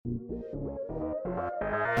Hello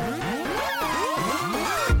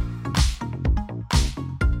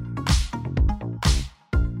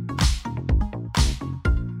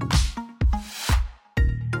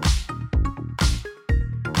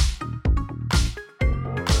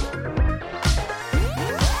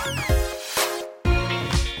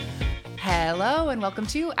and welcome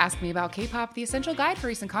to Ask Me About K-Pop, the essential guide for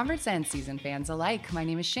recent converts and seasoned fans alike. My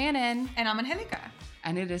name is Shannon. And I'm Angelica.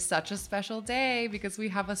 And it is such a special day because we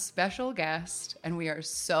have a special guest and we are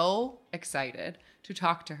so excited to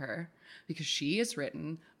talk to her because she has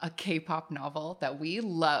written a K-pop novel that we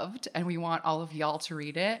loved and we want all of y'all to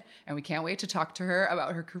read it. And we can't wait to talk to her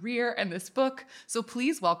about her career and this book. So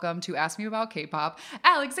please welcome to Ask Me About K-Pop,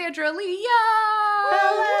 Alexandra Lee Young!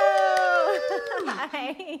 Hello!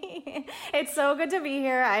 Hi. It's so good to be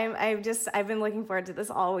here. I've been looking forward to this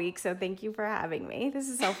all week, so thank you for having me. This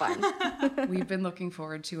is so fun. We've been looking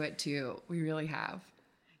forward to it too. We really have.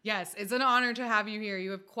 Yes, it's an honor to have you here. You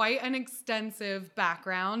have quite an extensive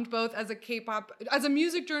background, both as a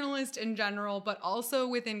music journalist in general, but also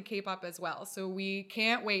within K-pop as well. So we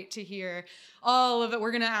can't wait to hear all of it. We're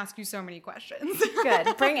going to ask you so many questions.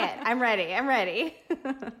 Good. Bring it. I'm ready.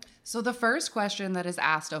 So the first question that is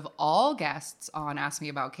asked of all guests on Ask Me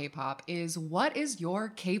About K-Pop is, what is your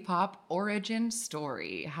K-pop origin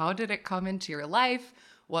story? How did it come into your life?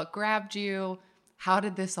 What grabbed you? How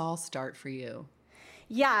did this all start for you?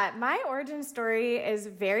 Yeah, my origin story is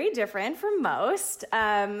very different from most.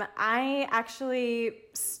 I actually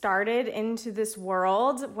started into this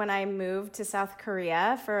world when I moved to South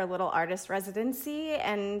Korea for a little artist residency,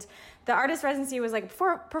 and the artist residency was like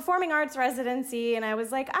performing arts residency, and I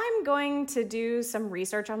was like, I'm going to do some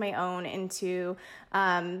research on my own into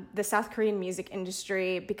the South Korean music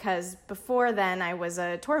industry, because before then I was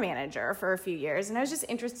a tour manager for a few years, and I was just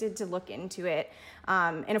interested to look into it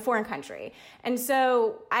in a foreign country. And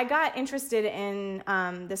so I got interested in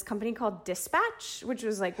this company called Dispatch, which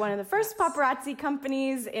was like one of the first paparazzi companies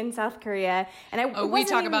in South Korea. And we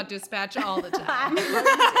talk about Dispatch all the time.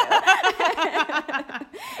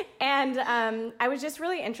 And I was just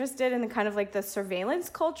really interested in the kind of like the surveillance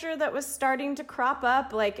culture that was starting to crop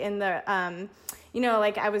up, like in the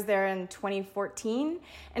I was there in 2014.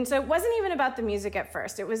 And so it wasn't even about the music at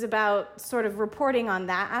first. It was about sort of reporting on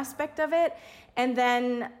that aspect of it. And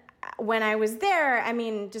then when I was there, I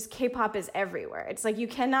mean, just K-pop is everywhere. It's like you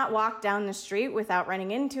cannot walk down the street without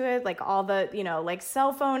running into it. Like all the, like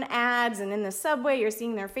cell phone ads, and in the subway, you're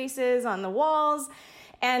seeing their faces on the walls.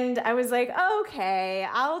 And I was like, okay,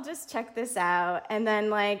 I'll just check this out. And then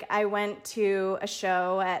like I went to a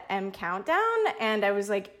show at M Countdown, and I was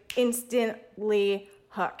like instantly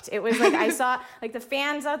hooked. It was like I saw like the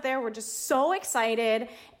fans out there were just so excited,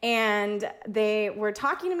 and they were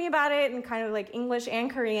talking to me about it in kind of like English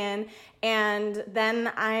and Korean. And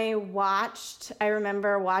then I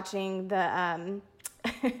remember watching the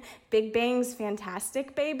Big Bang's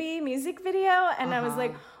Fantastic Baby music video, and I was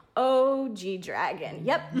like, oh, G-Dragon.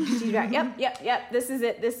 Yep, G-Dragon. Yep. This is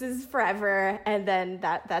it. This is forever. And then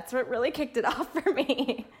that's what really kicked it off for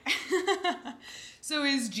me. So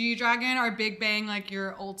is G-Dragon or Big Bang like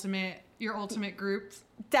your ultimate group?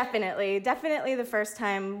 Definitely the first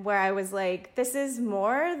time where I was like, this is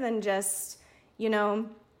more than just, I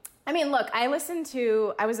mean, look, I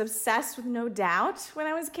was obsessed with No Doubt when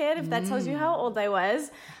I was a kid, if that tells you how old I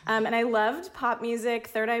was. And I loved pop music,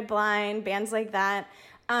 Third Eye Blind, bands like that.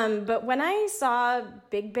 But when I saw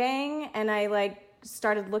Big Bang and I like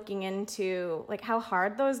started looking into like how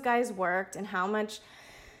hard those guys worked and how much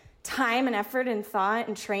time and effort and thought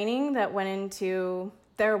and training that went into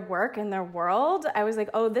their work and their world, I was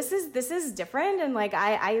like, oh, this is different. And like,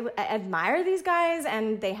 I admire these guys,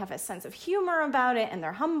 and they have a sense of humor about it, and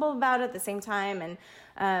they're humble about it at the same time.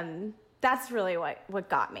 And that's really what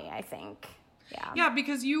got me, I think. Yeah,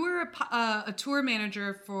 because you were a tour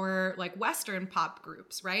manager for like Western pop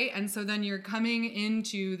groups, right? And so then you're coming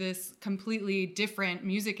into this completely different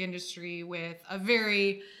music industry with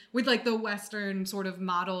like the Western sort of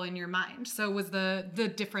model in your mind. So was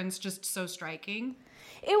the difference just so striking?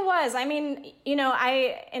 It was. I mean, in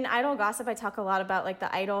Idol Gossip, I talk a lot about like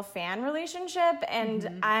the idol fan relationship,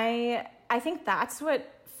 and I think that's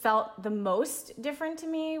what felt the most different to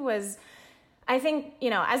me was, I think,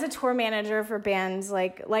 as a tour manager for bands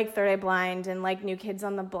like Third Eye Blind and like New Kids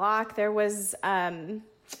on the Block, there was the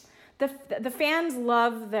fans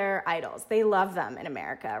love their idols. They love them in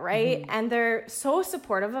America, right? And they're so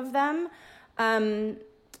supportive of them.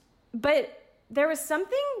 But there was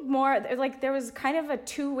something more, like there was kind of a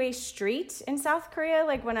two-way street in South Korea,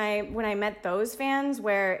 like when I met those fans,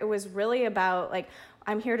 where it was really about like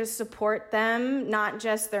I'm here to support them, not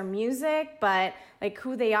just their music, but like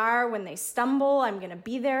who they are when they stumble. I'm going to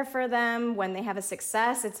be there for them. When they have a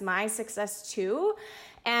success, it's my success too.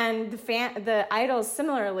 And the idols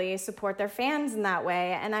similarly support their fans in that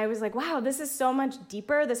way. And I was like, wow, this is so much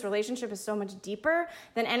deeper. This relationship is so much deeper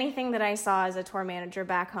than anything that I saw as a tour manager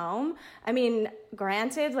back home. I mean,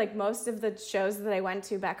 granted, like most of the shows that I went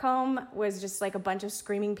to back home was just like a bunch of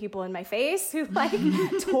screaming people in my face who like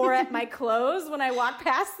tore at my clothes when I walked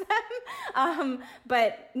past them.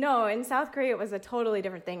 But no, in South Korea, it was a totally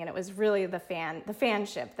different thing. And it was really the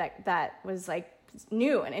fanship that was like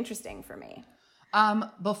new and interesting for me.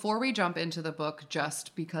 Before we jump into the book,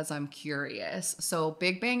 just because I'm curious, so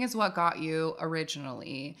Big Bang is what got you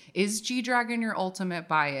originally. Is G-Dragon your ultimate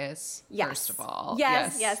bias? Yes. First of all.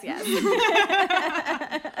 Yes.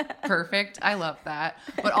 Perfect. I love that.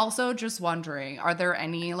 But also just wondering, are there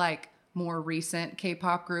any like more recent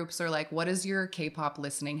K-pop groups, or like what is your K-pop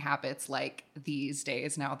listening habits like these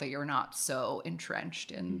days now that you're not so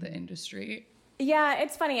entrenched in the industry? Yeah,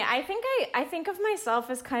 it's funny. I think of myself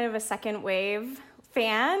as kind of a second wave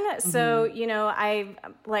fan. So, you know,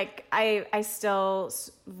 I still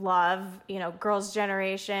love, you know, Girls'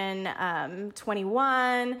 Generation,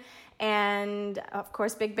 21, and of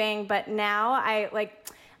course Big Bang. But now I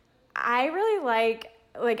really like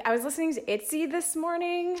I was listening to ITZY this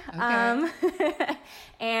morning. Okay.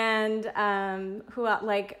 And who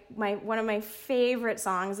like one of my favorite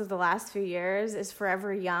songs of the last few years is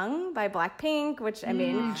Forever Young by Blackpink, which I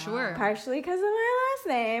mean, sure, partially because of my last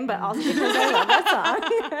name, but also because I love that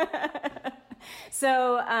song.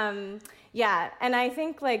 So, yeah, and I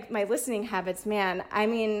think like my listening habits, man, I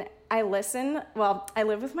mean, I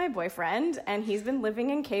live with my boyfriend, and he's been living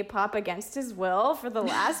in K-pop against his will for the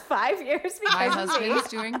last 5 years because My of husband's me.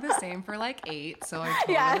 doing the same for like 8, so I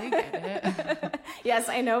totally get it. Yes,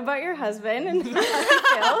 I know about your husband and how he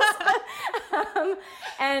feels.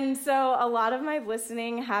 And so a lot of my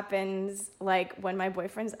listening happens like when my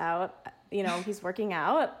boyfriend's out. You know, he's working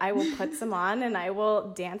out, I will put some on and I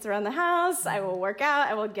will dance around the house. I will work out.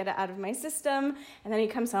 I will get it out of my system. And then he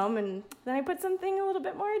comes home and then I put something a little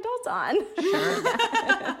bit more adult on.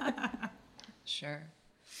 Sure.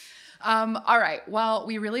 All right. Well,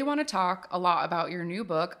 we really want to talk a lot about your new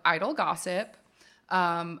book, Idol Gossip.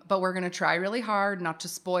 But we're going to try really hard not to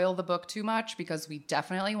spoil the book too much because we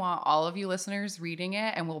definitely want all of you listeners reading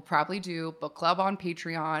it. And we'll probably do book club on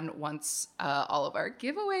Patreon once all of our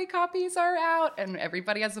giveaway copies are out and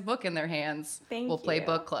everybody has a book in their hands. We'll play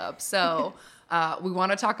book club. So we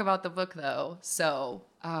want to talk about the book though. So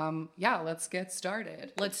yeah, let's get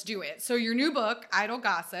started. Let's do it. So your new book, Idol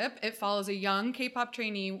Gossip, it follows a young K-pop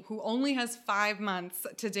trainee who only has 5 months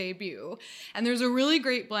to debut. And there's a really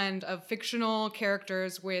great blend of fictional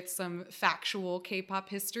characters with some factual K-pop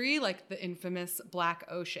history, like the infamous Black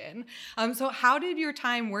Ocean. So how did your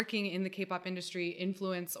time working in the K-pop industry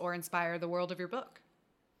influence or inspire the world of your book?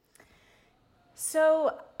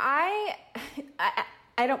 So I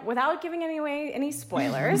don't, without giving away any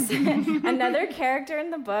spoilers, another character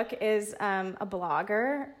in the book is a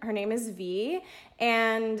blogger. Her name is V.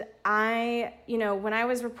 And when I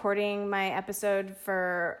was reporting my episode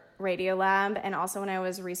for Radiolab and also when I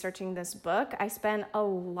was researching this book, I spent a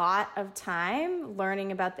lot of time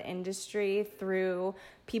learning about the industry through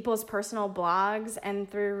people's personal blogs and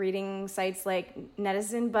through reading sites like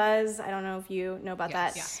Netizen Buzz. I don't know if you know about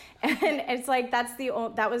that. Yeah. And it's like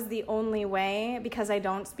that was the only way, because I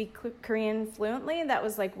don't speak Korean fluently. That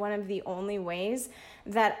was like one of the only ways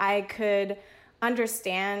that I could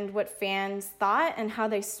understand what fans thought and how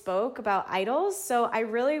they spoke about idols. So I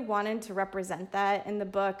really wanted to represent that in the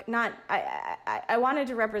book. I wanted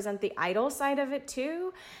to represent the idol side of it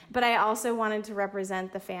too, but I also wanted to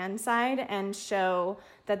represent the fan side and show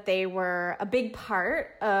that they were a big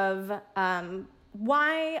part of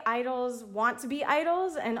why idols want to be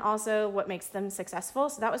idols and also what makes them successful.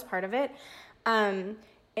 So that was part of it.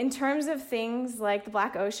 In terms of things like the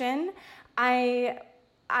Black Ocean, when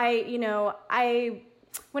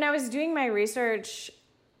I was doing my research,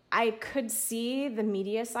 I could see the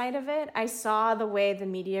media side of it. I saw the way the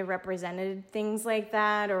media represented things like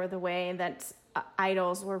that, or the way that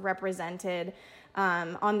idols were represented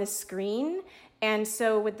on the screen. And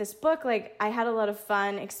so with this book, like, I had a lot of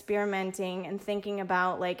fun experimenting and thinking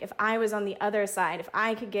about, like, if I was on the other side, if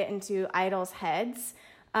I could get into idols' heads,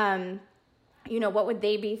 what would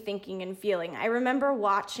they be thinking and feeling? I remember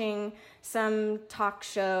watching some talk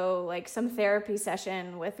show, like some therapy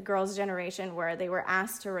session with Girls' Generation, where they were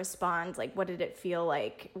asked to respond, like, what did it feel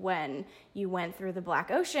like when you went through the Black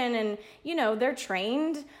Ocean? And, they're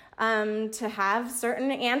trained to have certain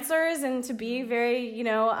answers and to be very,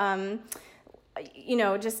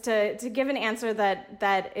 just to give an answer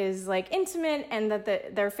that is like intimate and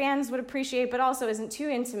that their fans would appreciate, but also isn't too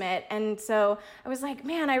intimate. And so I was like,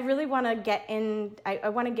 man, I really want to get in. I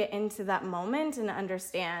want to get into that moment and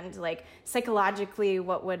understand, like, psychologically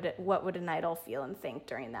what would an idol feel and think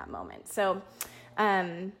during that moment. So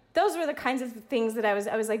those were the kinds of things that I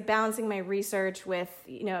was like balancing my research with,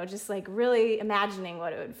 just like really imagining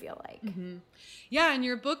what it would feel like. Mm-hmm. Yeah, and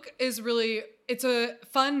your book is really, it's a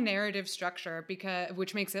fun narrative structure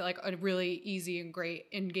which makes it like a really easy and great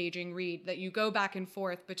engaging read, that you go back and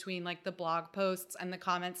forth between like the blog posts and the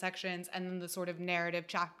comment sections and then the sort of narrative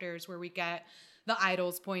chapters where we get the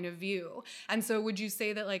idol's point of view. And so would you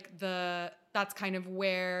say that like that's kind of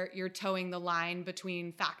where you're towing the line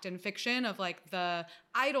between fact and fiction, of like the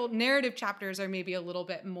idol narrative chapters are maybe a little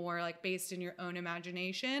bit more like based in your own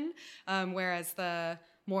imagination, whereas the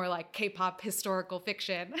more like K-pop historical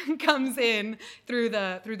fiction comes in through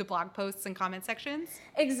the blog posts and comment sections?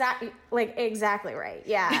 Exactly right.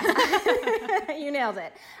 Yeah. You nailed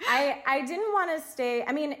it. I didn't want to stay,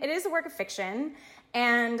 I mean, it is a work of fiction,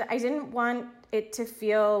 and I didn't want it to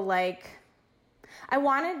feel like, I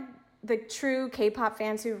wanted the true K-pop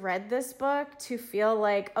fans who read this book to feel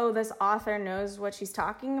like, oh, this author knows what she's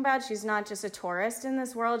talking about. She's not just a tourist in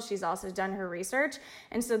this world. She's also done her research.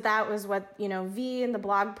 And so that was what, V and the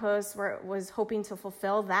blog posts was hoping to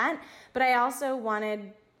fulfill that. But I also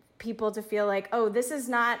wanted people to feel like, oh, this is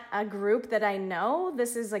not a group that I know.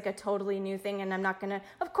 This is like a totally new thing, and I'm not gonna,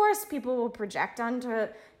 of course, people will project onto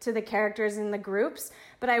the characters in the groups,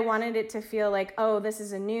 but I wanted it to feel like, oh, this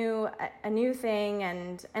is a new thing,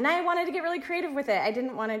 and I wanted to get really creative with it. I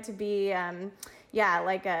didn't want it to be,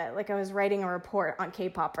 like I was writing a report on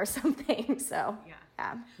K-pop or something. So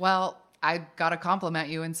yeah. Well, I gotta compliment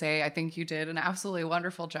you and say I think you did an absolutely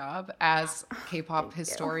wonderful job as K-pop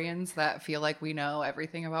historians that feel like we know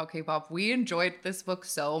everything about K-pop. We enjoyed this book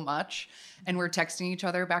so much, and we're texting each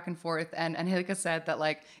other back and forth. And Hilka said that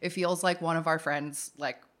like it feels like one of our friends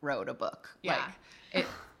like wrote a book. Yeah. Like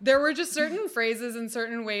there were just certain phrases and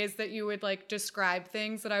certain ways that you would like describe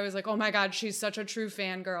things that I was like, oh my God, she's such a true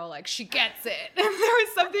fangirl. Like, she gets it. And there was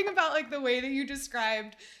something about like the way that you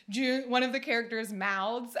described one of the characters'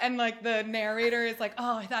 mouths, and like the narrator is like,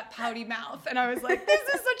 oh, that pouty mouth. And I was like, this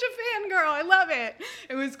is such a fangirl. I love it.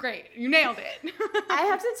 It was great. You nailed it. I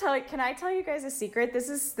have to tell you, can I tell you guys a secret? This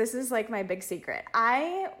is like my big secret.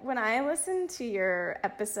 When I listened to your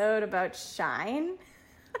episode about Shine,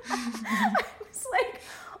 I was like,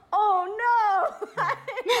 oh no.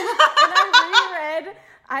 And I reread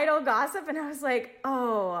Idol Gossip, and I was like,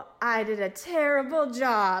 oh, I did a terrible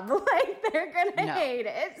job. Like, they're gonna hate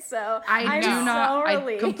it. So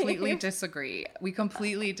I completely disagree. We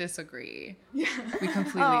completely disagree. Yeah. We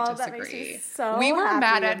completely disagree. That makes me so we were happy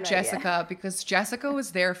mad at with Jessica because Jessica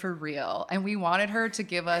was there for real, and we wanted her to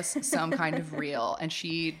give us some kind of real, and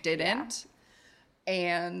she didn't. Yeah.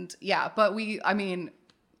 And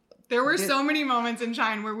there were so many moments in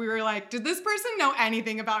Shine where we were like, did this person know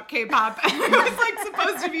anything about K-pop? And it was like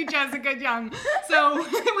supposed to be Jessica Young. So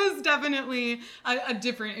it was definitely a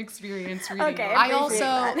different experience reading. Okay,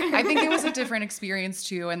 I think it was a different experience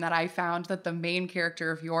too, in that I found that the main character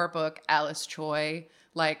of your book, Alice Choi,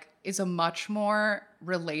 like is a much more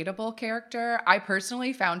relatable character. I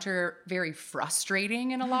personally found her very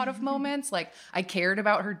frustrating in a lot of moments. Like, I cared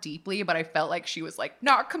about her deeply, but I felt like she was like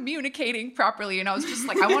not communicating properly, and I was just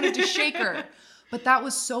like, I wanted to shake her. But that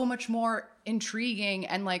was so much more intriguing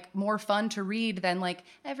and like more fun to read than like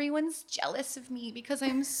everyone's jealous of me because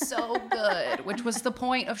I'm so good, which was the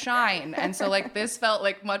point of Shine. And so like this felt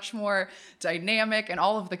like much more dynamic, and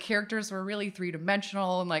all of the characters were really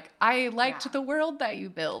three-dimensional, and like I liked the world that you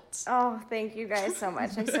built. Oh, thank you guys so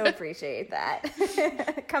much. I so appreciate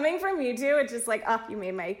that. Coming from you two, it's just like, oh, you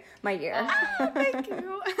made my year. Thank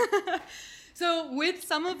you. So with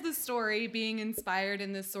some of the story being inspired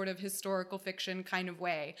in this sort of historical fiction kind of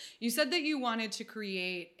way, you said that you wanted to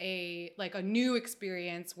create a new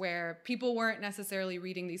experience where people weren't necessarily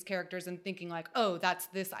reading these characters and thinking like, oh, that's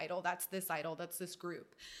this idol, that's this idol, that's this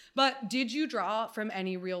group. But did you draw from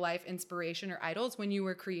any real life inspiration or idols when you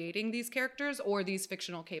were creating these characters or these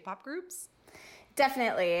fictional K-pop groups?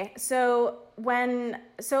 Definitely. So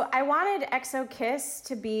I wanted EXO Kiss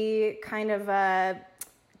to be kind of a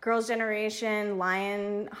Girls' Generation,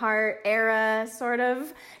 Lionheart era sort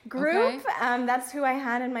of group. Okay. That's who I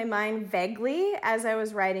had in my mind vaguely as I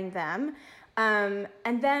was writing them. And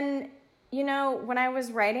then, when I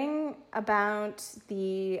was writing about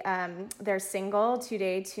their single,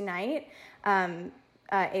 Today, Tonight,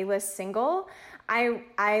 A-list single,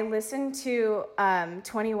 I listened to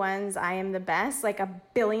 21's I Am the Best like 1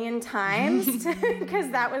 billion times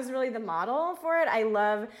because that was really the model for it.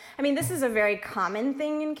 I mean, this is a very common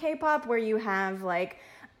thing in K-pop where you have like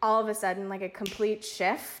all of a sudden like a complete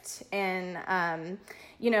shift in,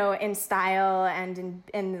 in style and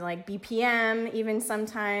in like BPM even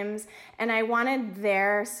sometimes. And I wanted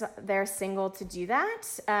their single to do that,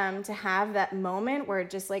 to have that moment where it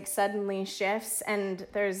just like suddenly shifts and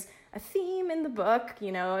there's a theme in the book,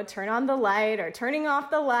 turn on the light or turning off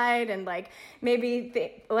the light, and like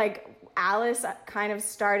maybe Alice kind of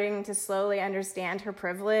starting to slowly understand her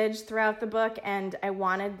privilege throughout the book. And I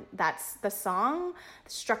wanted that's the song the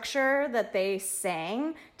structure that they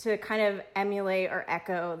sang to kind of emulate or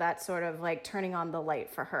echo that sort of like turning on the light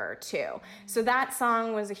for her too. So that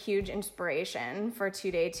song was a huge inspiration for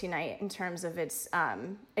Today Tonight in terms of its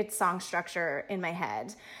song structure in my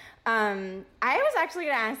head. I was actually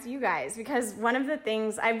going to ask you guys, because one of the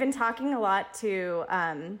things I've been talking a lot to,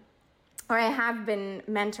 or I have been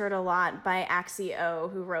mentored a lot by Axie O,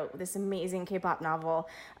 who wrote this amazing K-pop novel,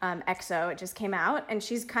 EXO. It just came out, and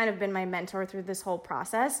she's kind of been my mentor through this whole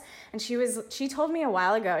process. And she told me a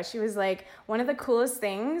while ago, she was like, one of the coolest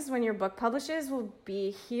things when your book publishes will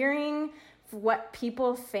be hearing what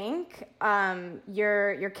people think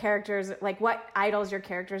your characters, like what idols your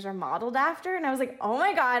characters are modeled after. And I was like, oh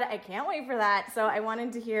my God, I can't wait for that. So I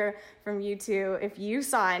wanted to hear from you two if you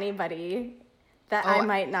saw anybody that I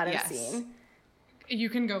might not have seen. You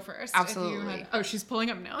can go first. Absolutely. She's pulling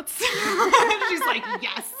up notes. She's like,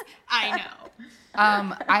 yes, I know.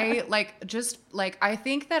 I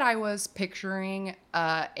think that I was picturing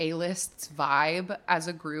A-list's vibe as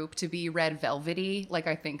a group to be Red Velvety. Like,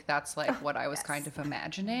 I think that's like what I was kind of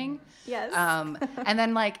imagining. Yes. And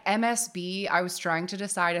then like MSB, I was trying to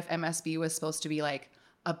decide if MSB was supposed to be like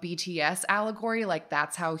a BTS allegory, like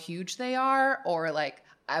that's how huge they are, or like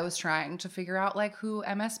I was trying to figure out like who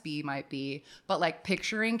MSB might be, but like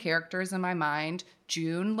picturing characters in my mind,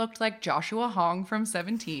 June looked like Joshua Hong from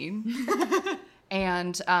 17.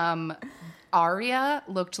 And Arya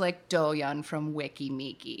looked like Do-yeon from Wiki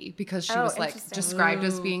Miki, because she was like described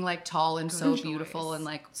as being like tall and so beautiful, and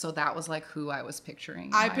like so that was like who I was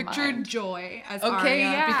picturing. I pictured Joy as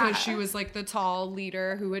Arya because she was like the tall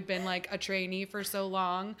leader who had been like a trainee for so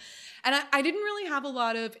long. And I didn't really have a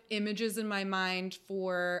lot of images in my mind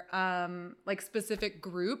for like specific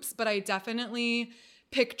groups, but I definitely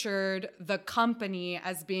pictured the company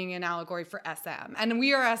as being an allegory for SM. And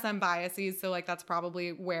we are SM biases, so like that's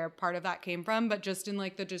probably where part of that came from, but just in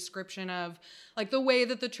like the description of like the way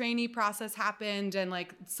that the trainee process happened and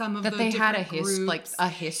like some of that the they had a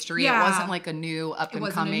history. Yeah. It wasn't like a new up and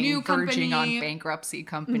coming verging on bankruptcy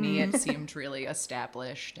company. Mm-hmm. It seemed really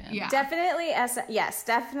established. And Definitely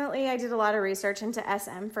definitely I did a lot of research into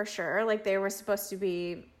SM for sure. Like they were supposed to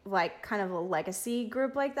be like kind of a legacy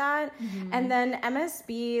group like that. Mm-hmm. And then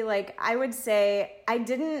MSB, like I would say I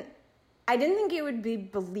didn't think it would be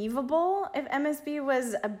believable if MSB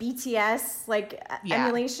was a BTS like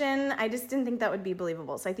emulation. I just didn't think that would be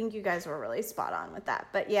believable. So I think you guys were really spot on with that.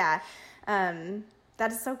 But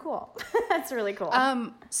that is so cool. That's really cool.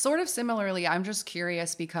 Sort of similarly, I'm just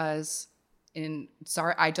curious because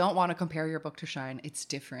I don't want to compare your book to Shine. It's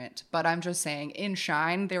different. But I'm just saying in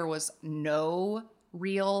Shine, there was no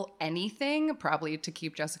real anything, probably to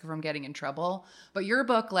keep Jessica from getting in trouble. But your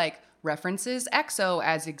book like references EXO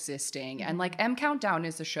as existing, and like M Countdown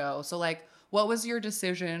is a show. So like what was your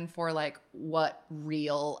decision for like what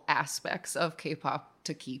real aspects of K-pop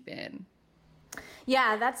to keep in?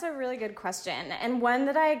 Yeah, that's a really good question, and one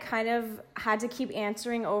that I kind of had to keep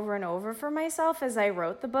answering over and over for myself as I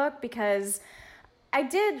wrote the book, because I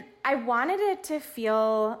wanted it to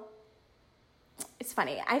feel, it's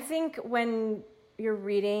funny, I think when you're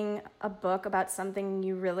reading a book about something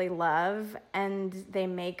you really love and they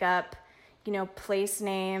make up, place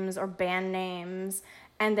names or band names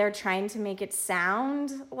and they're trying to make it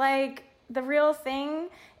sound like the real thing,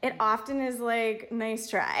 it often is like, nice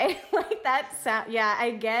try. Like that sound. Yeah,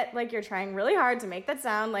 I get like you're trying really hard to make that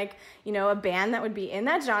sound like, a band that would be in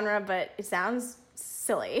that genre, but it sounds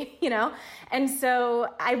silly, And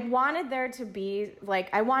so I wanted there to be like,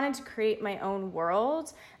 I wanted to create my own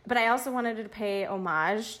world, but I also wanted to pay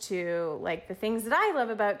homage to like the things that I love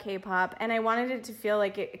about K-pop, and I wanted it to feel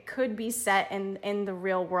like it could be set in the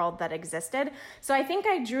real world that existed. So I think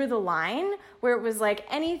I drew the line where it was like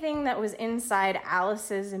anything that was inside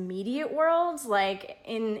Alice's immediate world, like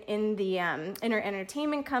in the in her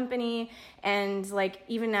entertainment company, and like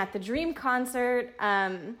even at the Dream concert,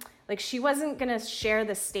 like she wasn't gonna share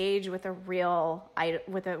the stage with a real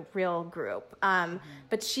group.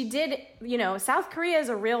 But she did, South Korea is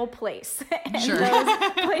a real place. And sure. Those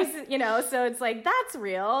places, so it's like that's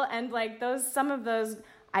real, and like some of those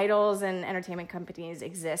idols and entertainment companies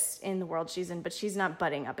exist in the world she's in, but she's not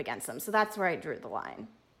butting up against them. So that's where I drew the line.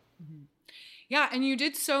 Mm-hmm. Yeah, and you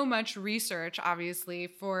did so much research, obviously,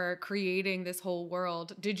 for creating this whole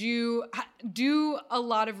world. Did you do a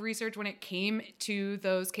lot of research when it came to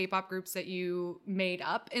those K-pop groups that you made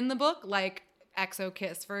up in the book, like EXO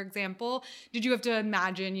Kiss, for example? Did you have to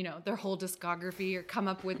imagine, their whole discography or come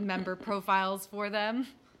up with member profiles for them?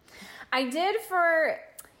 I did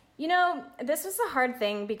this was a hard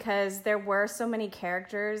thing because there were so many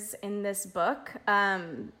characters in this book.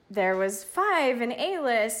 There was 5 in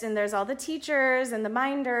A-list, and there's all the teachers and the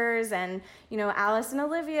minders and, Alice and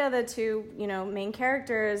Olivia, the 2, main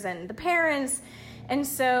characters, and the parents. And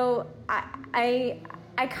so I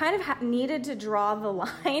kind of needed to draw the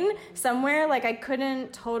line somewhere. Like I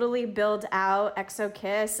couldn't totally build out EXO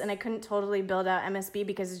Kiss, and I couldn't totally build out MSB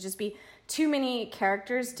because it'd just be too many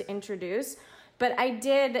characters to introduce. But I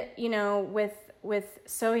did, with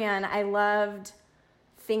Soyeon, I loved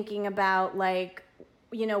thinking about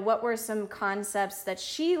what were some concepts that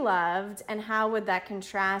she loved, and how would that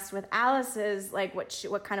contrast with Alice's, like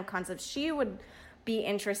what kind of concepts she would be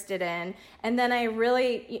interested in. And then I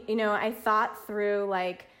really, I thought through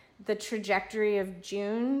like the trajectory of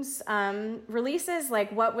June's releases,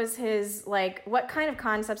 like what was his, like what kind of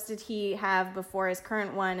concepts did he have before his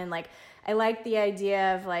current one, and like I liked the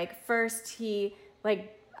idea of like first he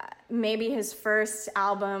maybe his first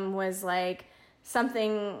album was like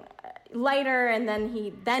something lighter, and then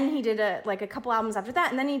he did a couple albums after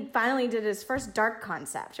that, and then he finally did his first dark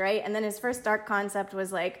concept, right? And then his first dark concept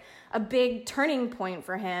was like a big turning point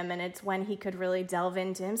for him, and it's when he could really delve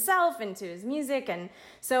into himself, into his music. And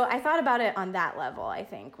so I thought about it on that level, I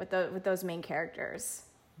think, with those main characters.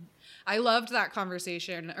 I loved that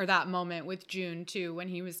conversation, or that moment with June too, when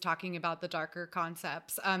he was talking about the darker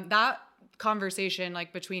concepts. That conversation,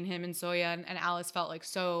 like between him and Soyeon and Alice, felt like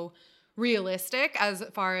so realistic, as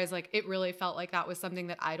far as like it really felt like that was something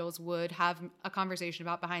that idols would have a conversation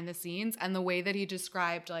about behind the scenes. And the way that he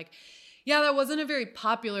described, like, yeah, that wasn't a very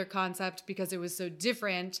popular concept because it was so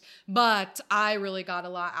different, but I really got a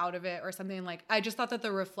lot out of it, or something. Like, I just thought that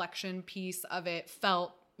the reflection piece of it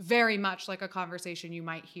felt very much like a conversation you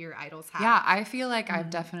might hear idols have. Yeah, I feel like I've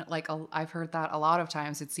definitely, I've heard that a lot of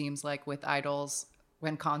times. It seems like with idols,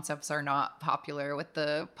 when concepts are not popular with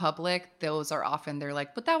the public, those are often, they're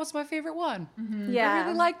like, but that was my favorite one. Mm-hmm. Yeah. I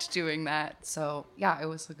really liked doing that. So yeah, it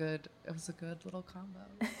was a good little combo.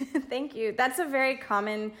 Thank you. That's a very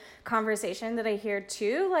common conversation that I hear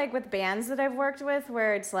too, like with bands that I've worked with,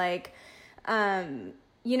 where it's like,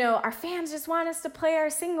 our fans just want us to play our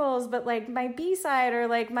singles, but like my B-side or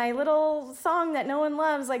like my little song that no one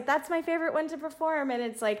loves, like that's my favorite one to perform. And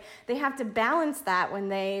it's like they have to balance that when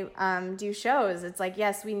they do shows. It's like,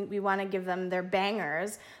 yes, we want to give them their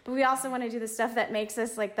bangers, but we also want to do the stuff that makes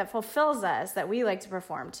us, like, that fulfills us, that we like to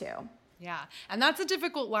perform too. Yeah, and that's a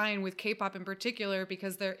difficult line with K-pop in particular,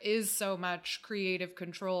 because there is so much creative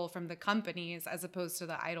control from the companies as opposed to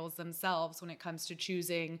the idols themselves when it comes to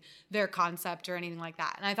choosing their concept or anything like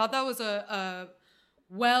that. And I thought that was a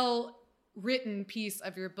well-written piece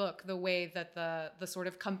of your book, the way that the sort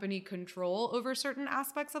of company control over certain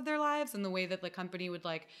aspects of their lives and the way that the company would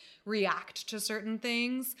like react to certain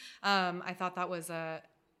things. I thought that was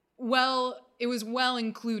it was well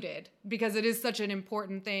included, because it is such an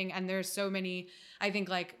important thing, and there's so many, I think,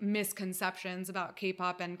 like misconceptions about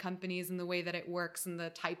K-pop and companies and the way that it works and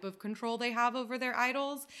the type of control they have over their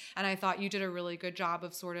idols. And I thought you did a really good job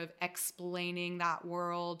of sort of explaining that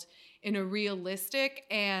world in a realistic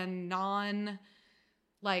and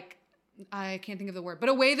I can't think of the word, but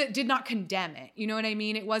a way that did not condemn it. You know what I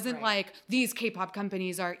mean? It wasn't right. Like these K-pop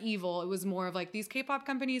companies are evil. It was more of like, these K-pop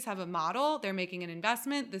companies have a model. They're making an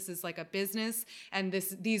investment. This is like a business. And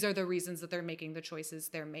these are the reasons that they're making the choices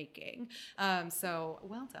they're making. So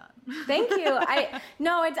well done. Thank you.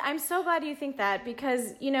 I'm so glad you think that,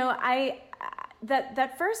 because,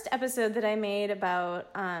 that first episode that I made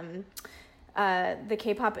about the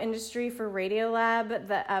K-pop industry for Radiolab,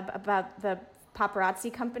 about the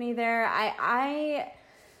paparazzi company there,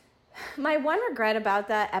 my one regret about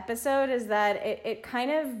that episode is that it kind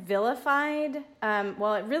of vilified,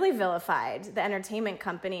 it really vilified the entertainment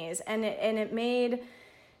companies, and it made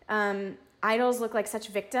idols look like such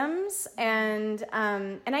victims. And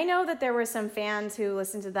I know that there were some fans who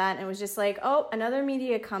listened to that and it was just like, oh, another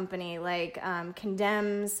media company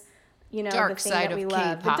condemns dark the thing that we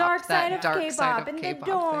love, the dark side of K-pop and the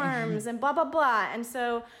dorms and blah blah blah. And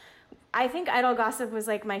so I think Idle Gossip was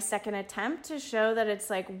like my second attempt to show that it's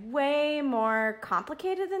like way more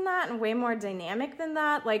complicated than that and way more dynamic than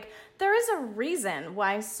that. Like there is a reason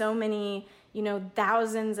why so many, you know,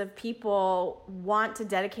 thousands of people want to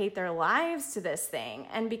dedicate their lives to this thing.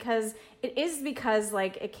 And because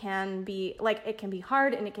like it can be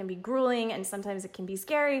hard and it can be grueling and sometimes it can be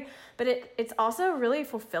scary, but it's also really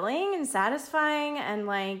fulfilling and satisfying, and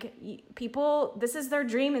like people, this is their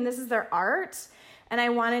dream and this is their art. And I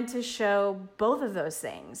wanted to show both of those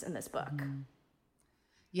things in this book. Mm-hmm.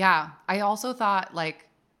 Yeah. I also thought, like,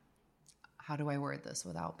 how do I word this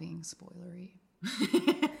without being spoilery?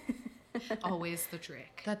 Always the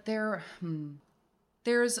trick. That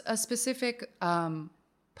there's a specific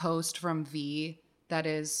post from V that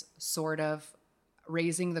is sort of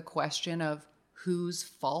raising the question of whose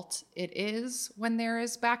fault it is when there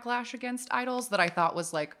is backlash against idols that I thought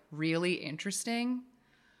was like really interesting.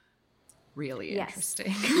 Really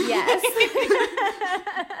interesting. Yes.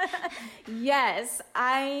 Yes.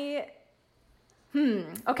 Okay,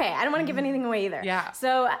 I don't want to give anything away either. Yeah.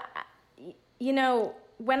 So, you know,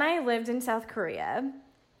 when I lived in South Korea,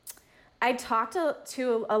 I talked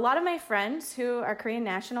to a lot of my friends who are Korean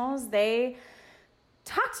nationals. They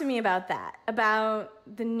talked to me about that, about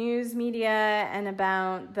the news media and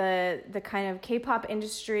about the kind of K-pop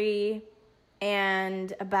industry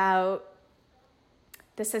and about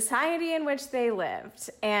the society in which they lived,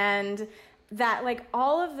 and that like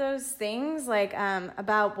all of those things, like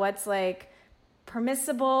about what's like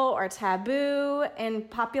permissible or taboo in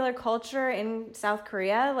popular culture in South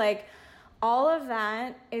Korea, like all of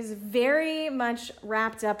that is very much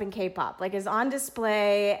wrapped up in K-pop, like is on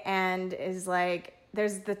display and is like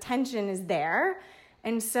the tension is there.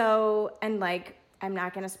 And so, and like I'm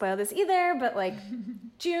not gonna spoil this either, but like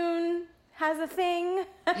June has a thing.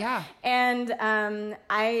 Yeah. And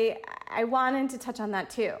I wanted to touch on that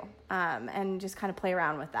too, and just kind of play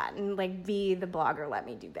around with that. And like V, the blogger, let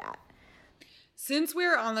me do that. Since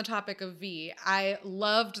we're on the topic of V, I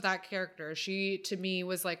loved that character. She, to me,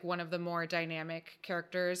 was like one of the more dynamic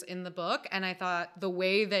characters in the book. And I thought the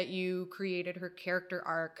way that you created her character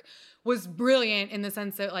arc was brilliant, in the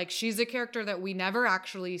sense that like she's a character that we never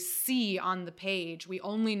actually see on the page. We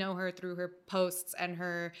only know her through her posts and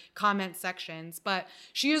her comment sections, but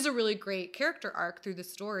she is a really great character arc through the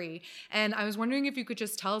story. And I was wondering if you could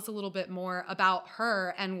just tell us a little bit more about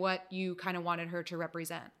her and what you kind of wanted her to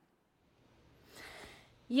represent.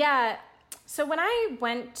 Yeah. So when I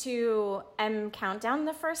went to M Countdown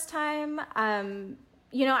the first time,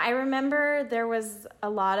 you know, I remember there was a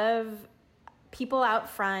lot of people out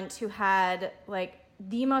front who had like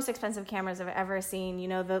the most expensive cameras I've ever seen, you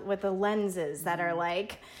know, with the lenses that are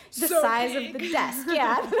like the so size big. of the desk.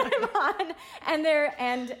 Yeah, that I'm on.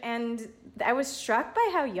 And I was struck by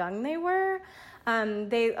how young they were.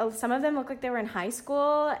 Some of them looked like they were in high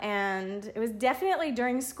school, and it was definitely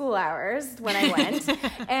during school hours when I went.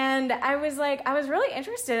 And I was really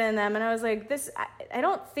interested in them. And I was like, I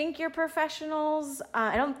don't think you're professionals.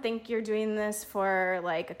 I don't think you're doing this for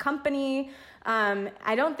like a company.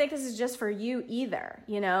 I don't think this is just for you either,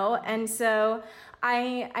 you know? And so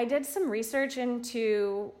I did some research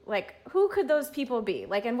into like, who could those people be?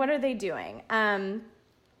 Like, and what are they doing?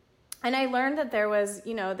 And I learned that there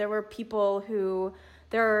were people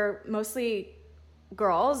there are mostly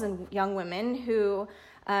girls and young women who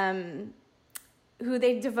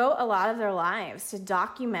they devote a lot of their lives to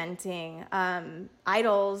documenting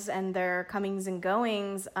idols and their comings and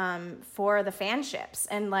goings for the fanships.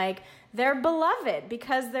 And like, they're beloved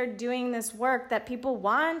because they're doing this work that people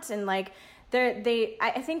want. And like,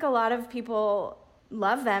 I think a lot of people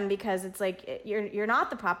love them because it's like you're not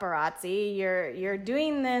the paparazzi, you're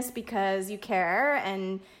doing this because you care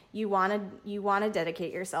and you want to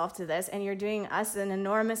dedicate yourself to this, and you're doing us an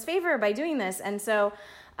enormous favor by doing this. And so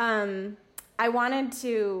I wanted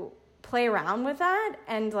to play around with that,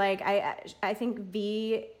 and like I think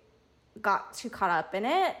V got too caught up in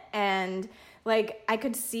it, and like I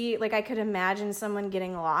could imagine someone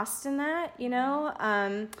getting lost in that, you know,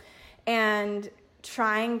 and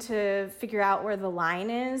trying to figure out where the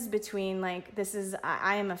line is between like, this is,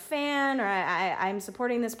 I am a fan, or I'm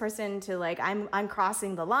supporting this person, to like, I'm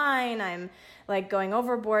crossing the line, I'm like going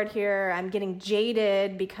overboard here, I'm getting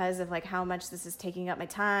jaded because of like how much this is taking up my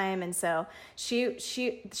time. And so she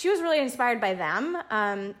was really inspired by them.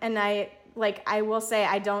 And I will say,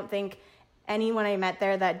 I don't think anyone I met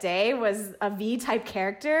there that day was a V type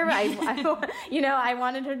character. I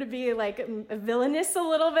wanted her to be like villainous a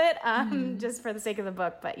little bit, just for the sake of the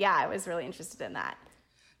book. But yeah, I was really interested in that.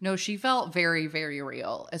 No, she felt very, very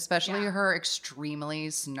real, especially her extremely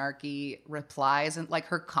snarky replies and like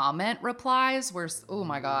her comment replies were, oh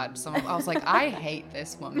my God. I was like, I hate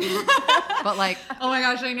this woman. But like, oh my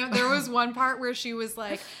gosh, I know. There was one part where she was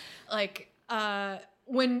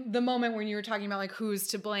when the moment when you were talking about like who's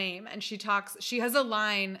to blame, and she has a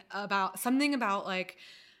line about something about like,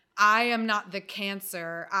 I am not the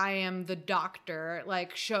cancer, I am the doctor,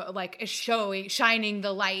 shining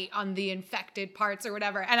the light on the infected parts or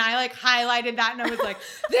whatever. And I like highlighted that and I was like,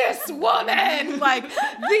 this woman, like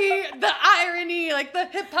the irony, like the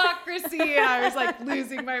hypocrisy. And I was like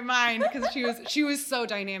losing my mind because she was so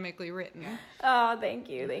dynamically written. Oh, thank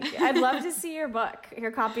you. I'd love to see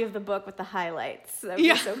your copy of the book with the highlights. That would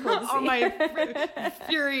be so cool to see. All my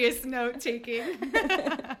furious note taking.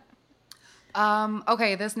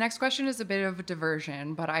 Okay, this next question is a bit of a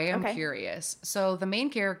diversion, but I am curious. So the main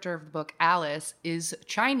character of the book, Alice, is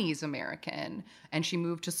Chinese American, and she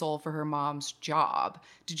moved to Seoul for her mom's job.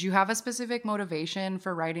 Did you have a specific motivation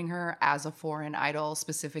for writing her as a foreign idol,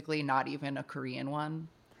 specifically not even a Korean one?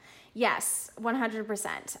 Yes,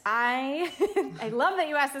 100%. I love that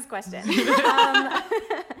you asked this question.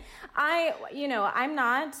 I'm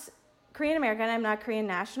not Korean American, I'm not Korean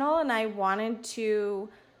national, and I wanted to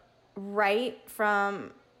write to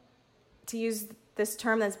use this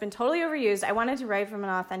term that's been totally overused, I wanted to write from an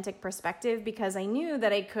authentic perspective because I knew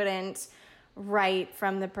that I couldn't write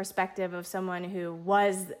from the perspective of someone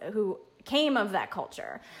who came of that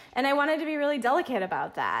culture. And I wanted to be really delicate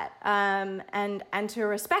about that, and to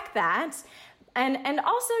respect that. And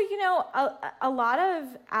also, a lot of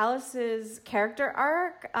Alice's character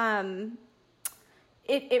arc,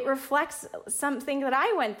 it reflects something that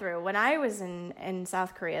I went through when I was in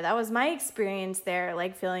South Korea. That was my experience there,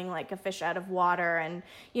 like feeling like a fish out of water. And,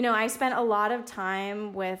 I spent a lot of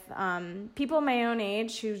time with people my own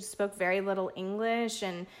age who spoke very little English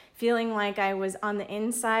and feeling like I was on the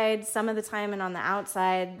inside some of the time and on the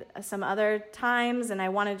outside some other times. And I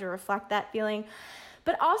wanted to reflect that feeling.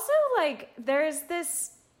 But also, like, there's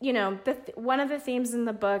this, one of the themes in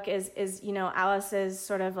the book is Alice's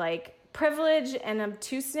sort of like privilege and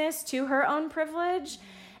obtuseness to her own privilege.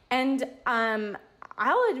 And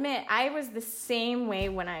I'll admit, I was the same way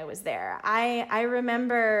when I was there. I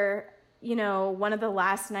remember, one of the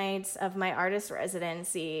last nights of my artist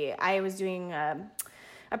residency, I was doing a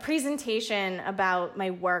presentation about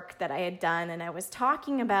my work that I had done, and I was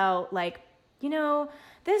talking about, like,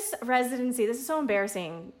 this residency, this is so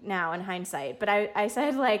embarrassing now in hindsight, but I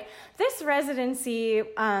said, like, this residency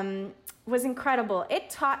was incredible.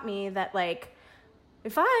 It taught me that, like,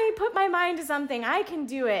 if I put my mind to something, I can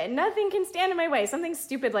do it. Nothing can stand in my way, something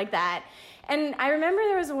stupid like that. And I remember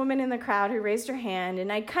there was a woman in the crowd who raised her hand,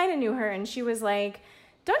 and I kind of knew her, and she was like,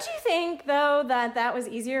 don't you think, though, that was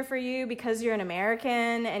easier for you because you're an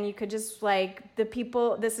American and you could just, like, the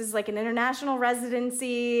people, this is like an international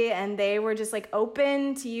residency and they were just, like,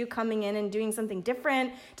 open to you coming in and doing something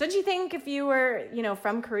different? Don't you think if you were,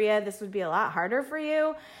 from Korea, this would be a lot harder for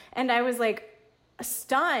you? And I was, like,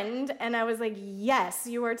 stunned, and I was like, yes,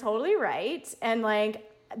 you are totally right. And, like,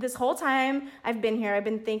 this whole time I've been here, I've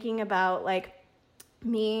been thinking about, like,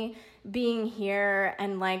 me being here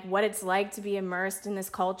and like what it's like to be immersed in this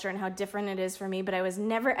culture and how different it is for me. But I was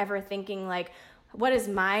never ever thinking like, what is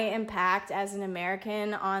my impact as an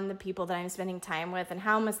American on the people that I'm spending time with and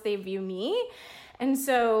how must they view me? And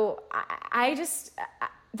so I just,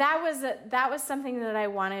 that was something that I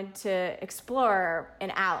wanted to explore in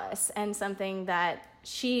Alice, and something that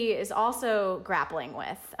she is also grappling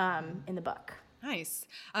with in the book. Nice.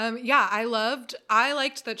 I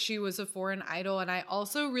liked that she was a foreign idol, and I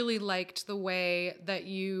also really liked the way that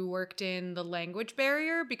you worked in the language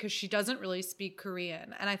barrier because she doesn't really speak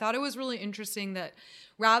Korean. And I thought it was really interesting that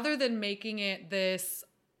rather than making it this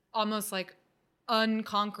almost like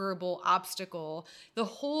unconquerable obstacle, the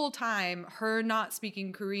whole time her not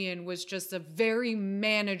speaking Korean was just a very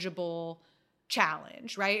manageable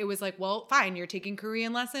challenge, right? It was like, well, fine, you're taking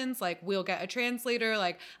Korean lessons, like we'll get a translator,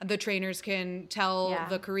 like the trainers can tell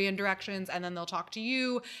the Korean directions and then they'll talk to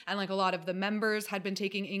you. And like a lot of the members had been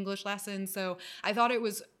taking English lessons. So I thought it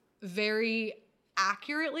was very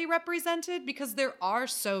accurately represented because there are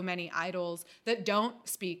so many idols that don't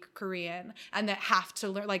speak Korean and that have to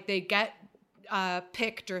learn, like they get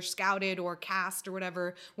picked or scouted or cast or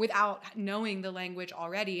whatever without knowing the language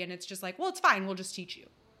already. And it's just like, well, it's fine, we'll just teach you.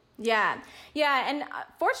 Yeah. And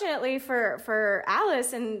fortunately for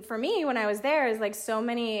Alice and for me when I was there is like so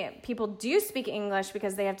many people do speak English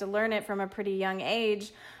because they have to learn it from a pretty young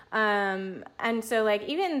age. And so like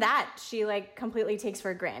even that she like completely takes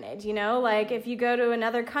for granted, you know, like if you go to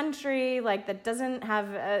another country like that doesn't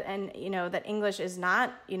have and you know that English is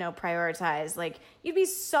not, you know, prioritized, like you'd be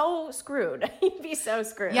so screwed. You'd be so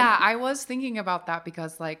screwed. Yeah, I was thinking about that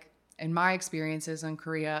because like in my experiences in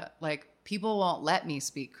Korea, like people won't let me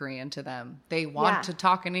speak Korean to them. They want to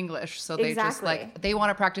talk in English. So they just like, they want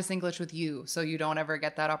to practice English with you. So you don't ever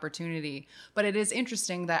get that opportunity. But it is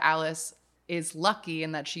interesting that Alice is lucky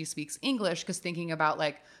in that she speaks English, because thinking about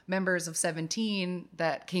like members of 17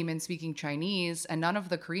 that came in speaking Chinese, and none of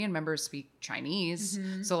the Korean members speak Chinese.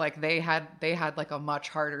 So like they had like a much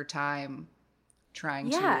harder time trying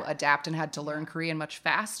to adapt and had to learn Korean much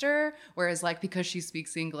faster. Whereas like because she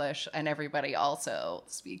speaks English and everybody also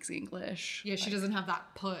speaks English. Yeah, she doesn't have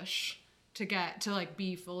that push to get to like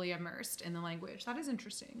be fully immersed in the language. That is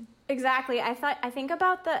interesting. Exactly. I thought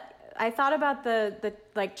about the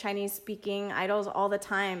like Chinese speaking idols all the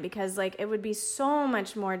time, because like it would be so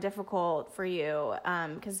much more difficult for you.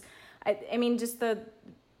 Because I mean, just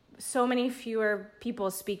so many fewer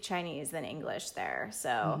people speak Chinese than English there.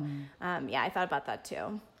 So I thought about that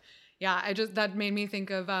too. Yeah, that made me think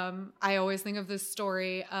of, I always think of this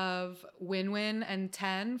story of Winwin and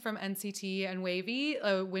Ten from NCT and Wavy.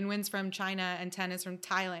 Winwin's from China and Ten is from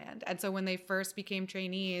Thailand. And so when they first became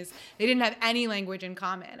trainees, they didn't have any language in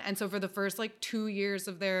common. And so for the first like 2 years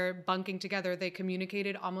of their bunking together, they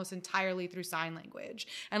communicated almost entirely through sign language.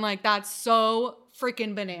 And like, that's so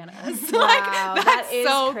freaking bananas. Wow, like, that's that is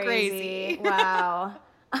so crazy. crazy. Wow.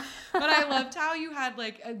 But I loved how you had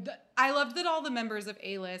like, I loved that all the members of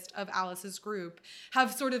A-List of Alice's group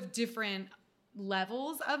have sort of different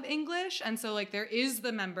levels of English. And so like there is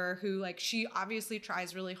the member who like, she obviously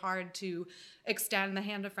tries really hard to extend the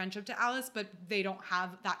hand of friendship to Alice, but they don't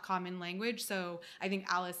have that common language. So I think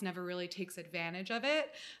Alice never really takes advantage of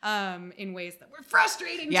it in ways that were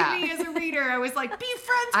frustrating to me as a reader. I was like, be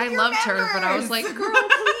friends with your members. Her, but I was like, girl,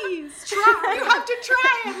 please try. You have to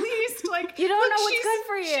try at least. Like, you don't know what's good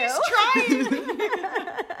for you. She's trying.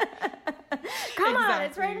 Come on,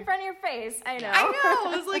 it's right in front of your face. I know.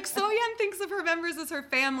 I was like, So-Yeon thinks of her members as her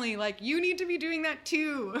family. Like, you need to be doing that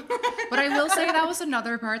too. But I will say that was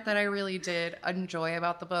another part that I really did enjoy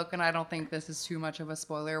about the book, and I don't think this is too much of a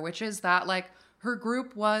spoiler, which is that like her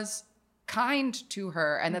group was kind to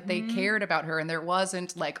her and that they cared about her, and there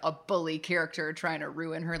wasn't like a bully character trying to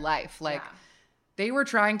ruin her life. Like they were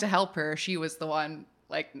trying to help her. She was the one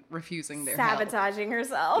like refusing their sabotaging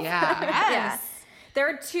herself. Yeah. Yes. There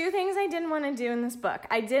are two things I didn't want to do in this book.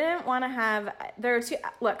 I didn't want to have, there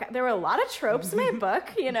were a lot of tropes in my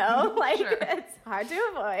book, you know, like it's hard to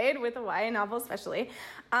avoid with a YA novel especially.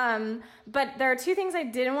 But there are two things I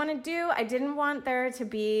didn't want to do. I didn't want there to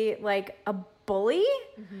be like a bully,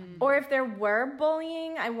 or if there were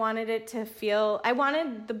bullying, I wanted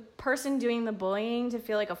the person doing the bullying to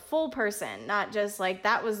feel like a full person, not just like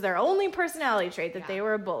that was their only personality trait, that they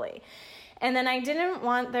were a bully. And then I didn't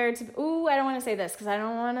want there to... I don't want to say this because I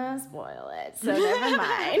don't want to spoil it. So never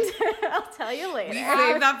mind. I'll tell you later.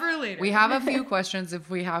 Save that for later. We have a few questions if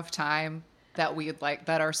we have time that we'd like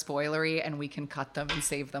that are spoilery, and we can cut them and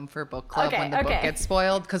save them for book club when the book gets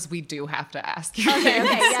spoiled, because we do have to ask you. Okay,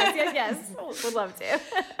 yes. Would love to.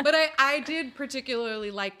 But I did particularly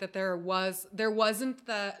like that there wasn't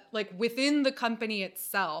the... Like, within the company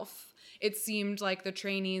itself... It seemed like the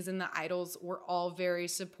trainees and the idols were all very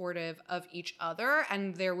supportive of each other.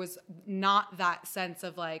 And there was not that sense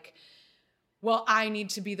of like, well, I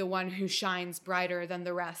need to be the one who shines brighter than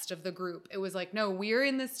the rest of the group. It was like, no, we're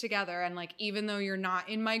in this together. And like, even though you're not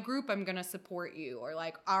in my group, I'm going to support you. Or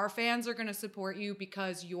like, our fans are going to support you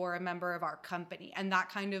because you're a member of our company. And that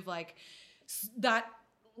kind of like, that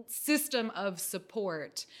system of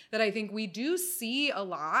support that I think we do see a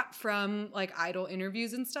lot from like idol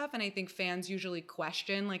interviews and stuff, and I think fans usually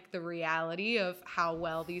question like the reality of how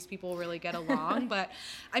well these people really get along. But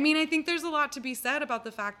I mean, I think there's a lot to be said about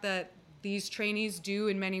the fact that these trainees do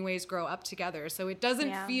in many ways grow up together, so it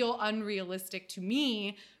doesn't feel unrealistic to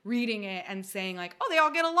me reading it and saying like, oh, they all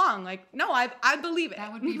get along. Like, no, I believe it.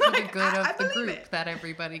 That would be for the good of the group that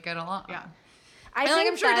everybody get along. Yeah.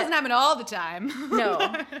 I'm sure it doesn't happen all the time.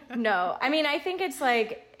 No. I mean, I think it's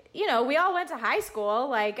like, you know, we all went to high school.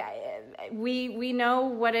 Like, we know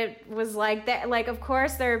what it was like. That, like, of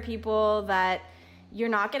course, there are people that you're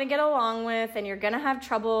not going to get along with and you're going to have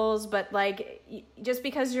troubles. But, like, just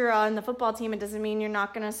because you're on the football team, it doesn't mean you're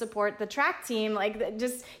not going to support the track team. Like,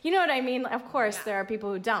 just, you know what I mean? Of course, there are people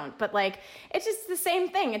who don't. But, like, it's just the same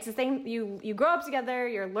thing. It's the same. You grow up together.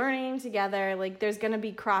 You're learning together. Like, there's going to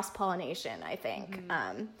be cross-pollination, I think.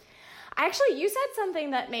 You said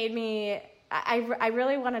something that made me... I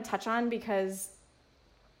really want to touch on, because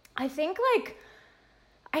I think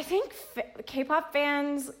K-pop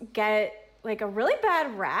fans get like a really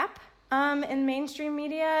bad rap in mainstream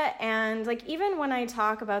media, and like even when I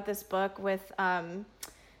talk about this book with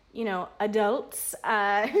adults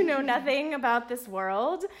who know nothing about this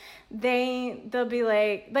world, they'll be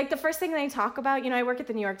like the first thing they talk about, I work at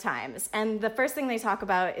the New York Times, and the first thing they talk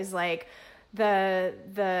about is like the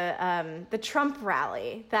Trump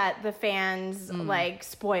rally that the fans like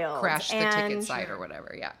spoiled, crashed the ticket site or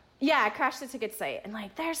whatever. Yeah, crash the ticket site, and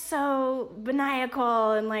like they're so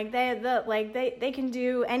maniacal, and like they can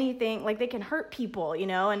do anything, like they can hurt people,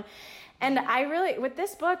 and I really, with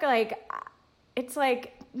this book, like it's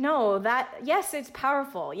like, no, yes, it's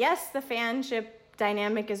powerful. Yes, the fanship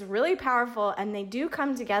dynamic is really powerful, and they do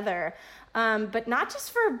come together, but not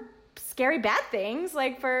just for scary bad things,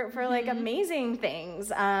 like for like amazing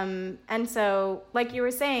things. And so, like you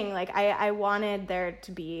were saying, like I wanted there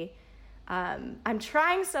to be. I'm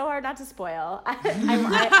trying so hard not to spoil.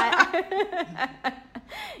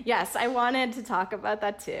 Yes, I wanted to talk about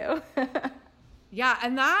that too. Yeah,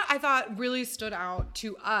 and that I thought really stood out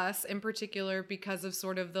to us in particular because of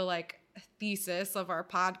sort of the like thesis of our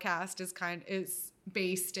podcast is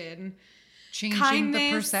based in changing kindness,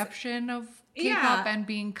 the perception of K-pop and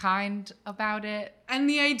being kind about it. And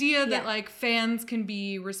the idea that like fans can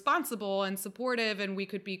be responsible and supportive, and we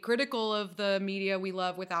could be critical of the media we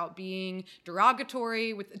love without being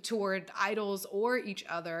derogatory toward idols or each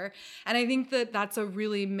other. And I think that that's a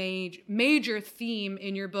really major theme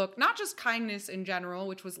in your book, not just kindness in general,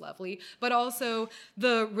 which was lovely, but also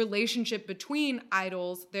the relationship between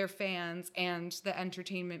idols, their fans, and the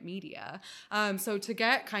entertainment media. So to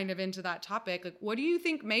get kind of into that topic, like what do you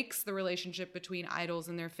think makes the relationship between idols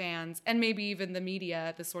and their fans, and maybe even the media,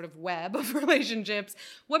 the sort of web of relationships,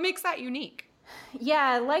 what makes that unique?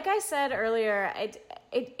 Yeah, like I said earlier,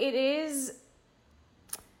 it is,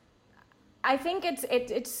 I think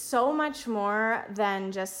it's so much more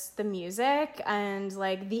than just the music and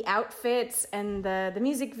like the outfits and the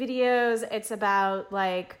music videos. It's about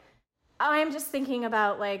like, I'm just thinking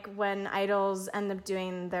about like when idols end up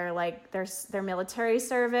doing their military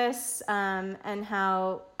service, and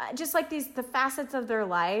how just like the facets of their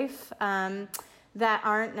life that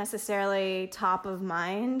aren't necessarily top of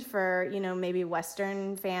mind for maybe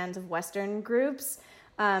Western fans of Western groups.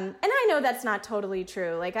 And I know that's not totally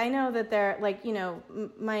true. Like I know that they're like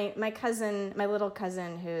my little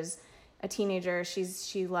cousin who's a teenager,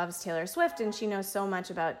 she loves Taylor Swift, and she knows so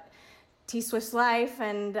much about T Swift's life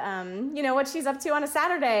and what she's up to on a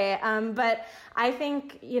Saturday. But I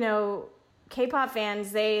think K-pop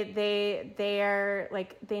fans, they are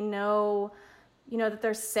like, they know that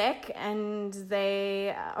they're sick and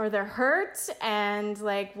they're hurt, and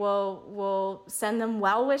like we'll send them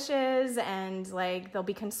well wishes, and like they'll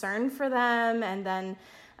be concerned for them, and then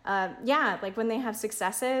like when they have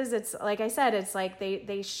successes, it's like I said, it's like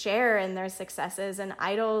they share in their successes. And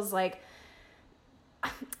idols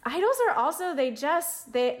are also,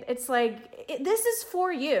 it's like, this is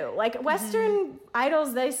for you. Like Western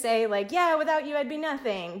idols, they say like, yeah, without you, I'd be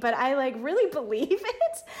nothing. But I like really believe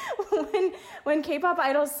it when K-pop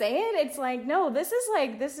idols say it. It's like, no,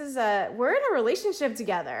 we're in a relationship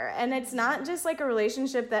together. And it's not just like a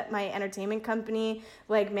relationship that my entertainment company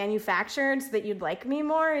like manufactured so that you'd like me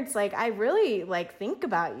more. It's like, I really like think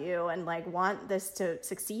about you and like want this to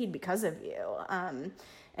succeed because of you.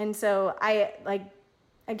 And so I like,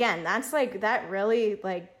 again, that's like, that really,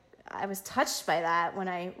 like, I was touched by that when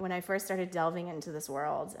I first started delving into this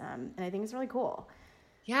world. And I think it's really cool.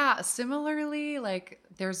 Yeah. Similarly, like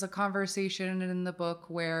there's a conversation in the book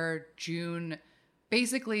where June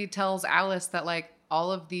basically tells Alice that like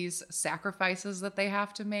all of these sacrifices that they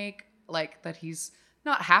have to make, like that he's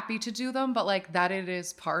not happy to do them, but like that it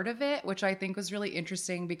is part of it, which I think was really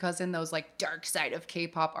interesting because in those like dark side of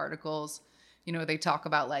K-pop articles, they talk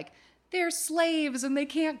about like, they're slaves and they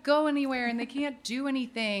can't go anywhere and they can't do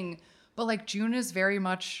anything. But like June is very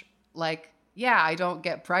much like, yeah, I don't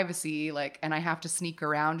get privacy, like, and I have to sneak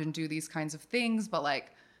around and do these kinds of things, but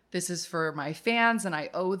like this is for my fans and I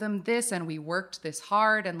owe them this and we worked this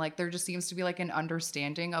hard. And like there just seems to be like an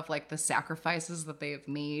understanding of like the sacrifices that they have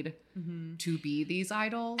made to be these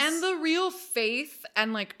idols. And the real faith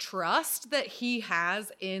and like trust that he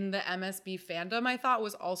has in the MSB fandom, I thought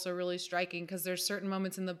was also really striking, because there's certain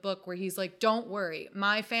moments in the book where he's like, don't worry,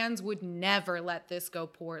 my fans would never let this go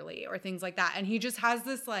poorly or things like that. And he just has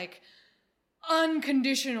this like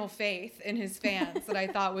unconditional faith in his fans that I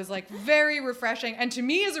thought was like very refreshing. And to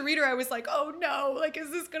me as a reader, I was like, oh no, like,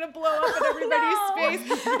 is this gonna blow up in everybody's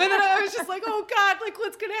face? But then I was just like, oh God, like,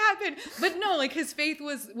 what's gonna happen? But no, like, his faith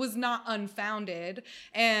was not unfounded,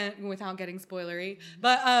 and without getting spoilery.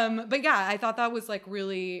 But yeah, I thought that was like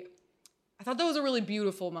really, I thought that was a really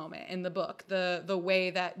beautiful moment in the book. The way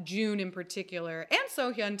that June in particular, and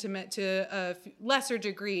Sohyun to a lesser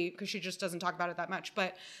degree, because she just doesn't talk about it that much,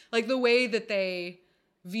 but like the way that they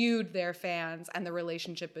viewed their fans and the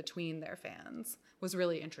relationship between their fans was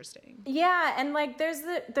really interesting. Yeah, and like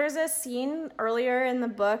there's a scene earlier in the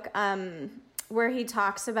book where he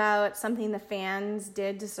talks about something the fans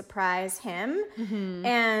did to surprise him,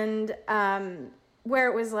 and where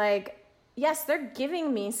it was like, yes, they're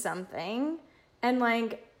giving me something, and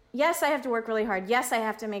like, yes, I have to work really hard. Yes, I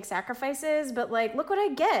have to make sacrifices, but like, look what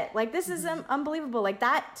I get. Like, this is unbelievable. Like,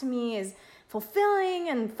 that to me is fulfilling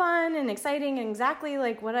and fun and exciting and exactly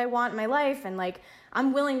like what I want in my life. And like,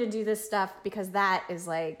 I'm willing to do this stuff because that is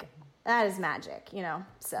magic, you know?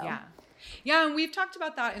 So yeah. Yeah, and we've talked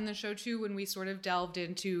about that in the show too, when we sort of delved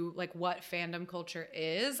into like what fandom culture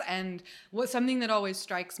is. And something that always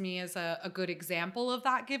strikes me as a good example of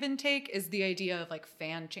that give and take is the idea of like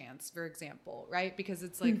fan chants, for example, right? Because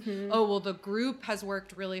it's like, oh, well, the group has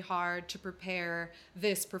worked really hard to prepare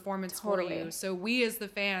this performance for you. So we as the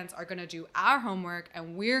fans are going to do our homework,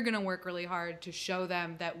 and we're going to work really hard to show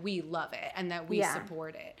them that we love it and that we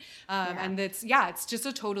support it. And it's just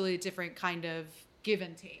a totally different kind of give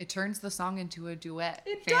and take. It turns the song into a duet.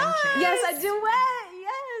 It does. Yes, a duet.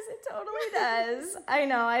 Yes, it totally does. I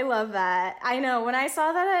know. I love that. I know. When I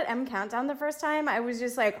saw that at M Countdown the first time, I was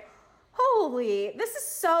just like, holy, this is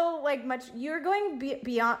so like much. You're going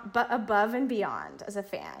beyond, but above and beyond as a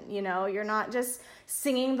fan. You know, you're not just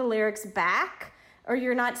singing the lyrics back, or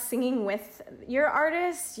you're not singing with your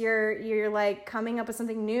artist. You're like coming up with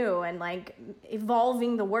something new and like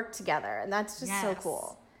evolving the work together. And that's just so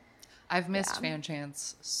cool. I've missed fan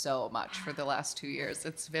chants so much for the last 2 years.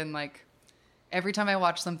 It's been like every time I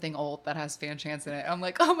watch something old that has fan chants in it, I'm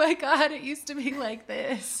like, oh my God, it used to be like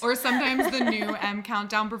this. Or sometimes the new M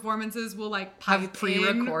Countdown performances will like have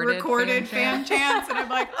pre-recorded fan chants. And I'm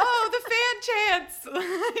like, oh, the fan chants.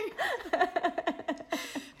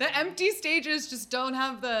 The empty stages just don't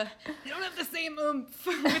have the same oomph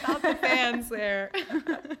without the fans there.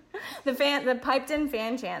 The piped in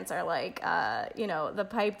fan chants are like, the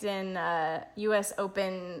piped in U.S.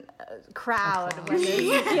 Open crowd. When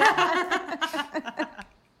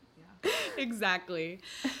Exactly.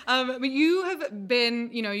 But you have been,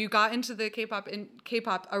 you got into the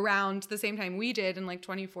K-pop around the same time we did in like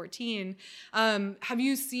 2014. Have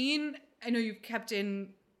you seen, I know you've kept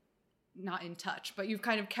not in touch, but you've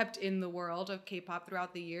kind of kept in the world of K-pop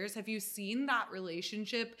throughout the years. Have you seen that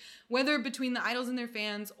relationship, whether between the idols and their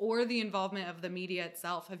fans or the involvement of the media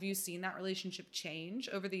itself? Have you seen that relationship change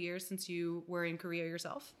over the years since you were in Korea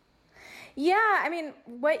yourself? Yeah, I mean,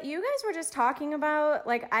 what you guys were just talking about,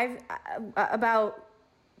 like about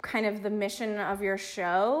kind of the mission of your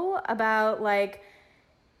show, about like,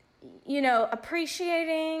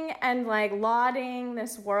 appreciating and like lauding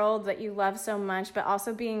this world that you love so much, but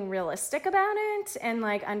also being realistic about it and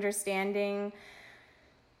like understanding.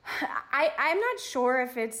 I'm not sure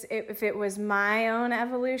if it was my own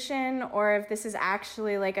evolution or if this is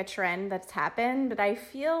actually like a trend that's happened, but I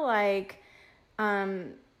feel like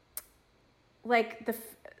the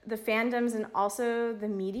fandoms and also the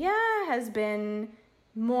media has been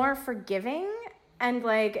more forgiving, and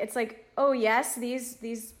like it's like, oh yes,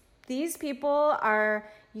 these people are,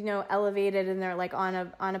 elevated and they're like on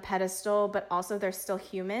a pedestal, but also they're still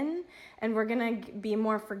human, and we're gonna be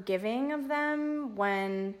more forgiving of them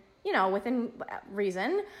when, within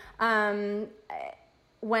reason,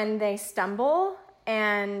 when they stumble.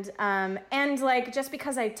 And like, just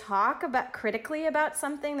because I talk critically about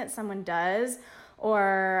something that someone does,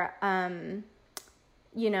 or,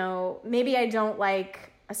 maybe I don't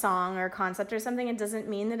like a song or a concept or something, it doesn't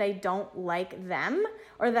mean that I don't like them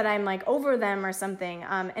or that I'm like over them or something.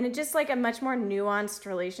 And it's just like a much more nuanced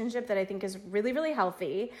relationship that I think is really, really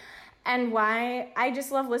healthy. And why I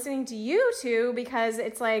just love listening to you two, because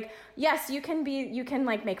it's like, yes, you can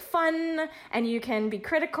like make fun and you can be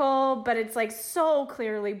critical, but it's like so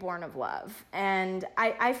clearly born of love. And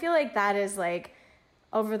I feel like that is like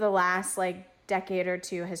over the last like decade or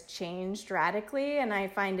two has changed radically, and I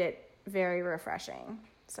find it very refreshing.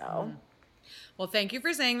 So well, thank you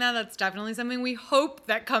for saying that. That's definitely something we hope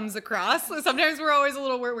that comes across. So sometimes we're always a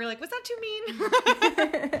little we're like, was that too mean?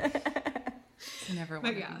 Never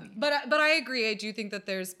but I agree. I do think that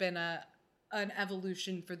there's been a an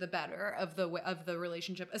evolution for the better of the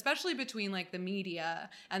relationship, especially between like the media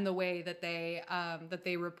and the way that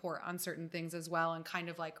they report on certain things as well, and kind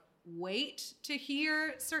of like wait to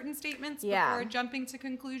hear certain statements before jumping to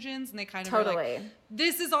conclusions, and they kind of are like,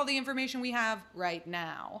 this is all the information we have right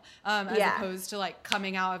now, as opposed to like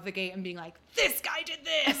coming out of the gate and being like, this guy did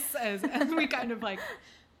this, and we kind of like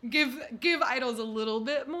give idols a little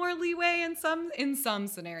bit more leeway in some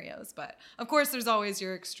scenarios, but of course there's always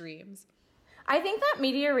your extremes. I think that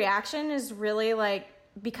media reaction is really like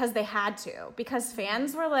because they had to, because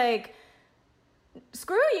fans were like,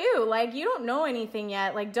 screw you, like you don't know anything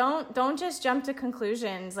yet, like don't just jump to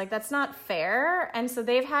conclusions, like that's not fair. And so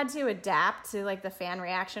they've had to adapt to like the fan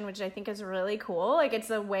reaction, which I think is really cool. Like it's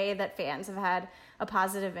a way that fans have had a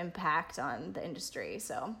positive impact on the industry.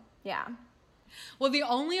 So yeah. Well, the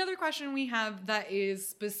only other question we have that is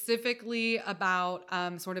specifically about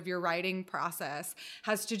sort of your writing process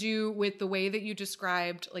has to do with the way that you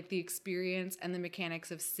described like the experience and the mechanics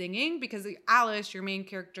of singing, because Alice, your main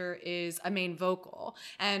character, is a main vocal,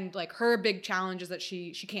 and like her big challenge is that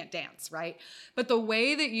she can't dance, right? But the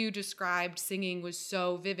way that you described singing was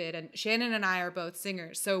so vivid, and Shannon and I are both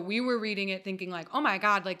singers, so we were reading it thinking like, oh my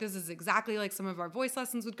God, like this is exactly like some of our voice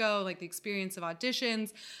lessons would go, like the experience of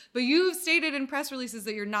auditions. But you've stated in press releases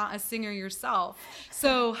that you're not a singer yourself.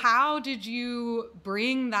 So how did you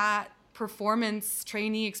bring that performance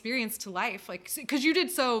trainee experience to life? Like, because you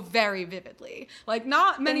did so very vividly. Like,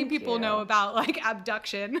 not many people know about like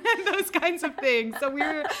abduction and those kinds of things. So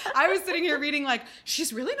I was sitting here reading like,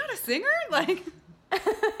 she's really not a singer? Like,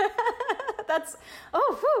 that's,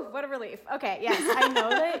 what a relief. Okay, yes, I know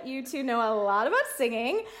that you two know a lot about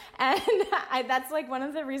singing, and that's like one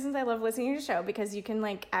of the reasons I love listening to your show, because you can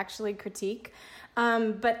like actually critique.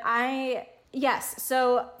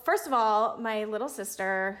 So first of all, my little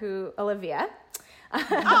sister, Olivia, I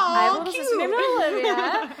have a little sister named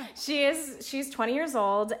Olivia. She's 20 years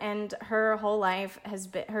old, and her whole life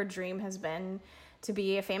her dream has been to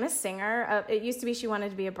be a famous singer. It used to be she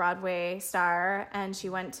wanted to be a Broadway star, and she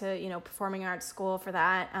went to, performing arts school for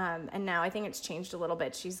that. And now I think it's changed a little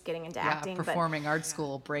bit. She's getting into acting. Performing arts school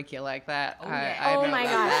will break you like that. Oh my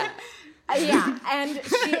gosh. Yeah, and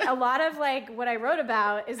a lot of like what I wrote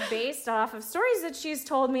about is based off of stories that she's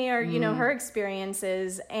told me, or her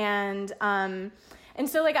experiences, and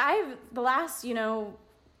so like the last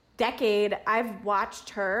decade I've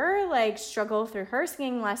watched her like struggle through her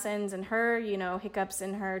singing lessons and her hiccups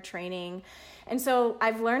in her training, and so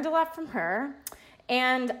I've learned a lot from her.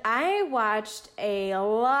 And I watched a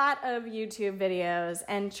lot of YouTube videos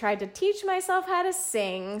and tried to teach myself how to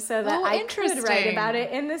sing so that I could write about it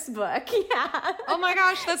in this book. Yeah. Oh my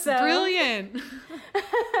gosh, that's brilliant.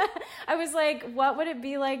 I was like, what would it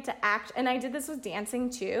be like to act? And I did this with dancing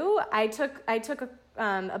too. I took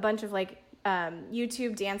a bunch of like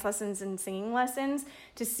YouTube dance lessons and singing lessons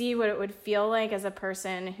to see what it would feel like as a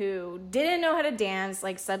person who didn't know how to dance,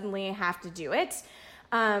 like suddenly have to do it.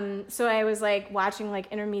 So I was like watching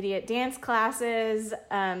like intermediate dance classes,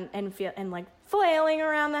 and like flailing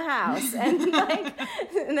around the house and like,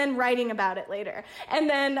 and then writing about it later. And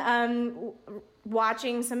then,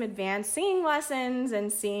 watching some advanced singing lessons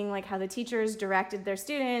and seeing like how the teachers directed their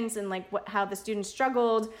students and like how the students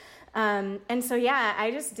struggled. And so, yeah,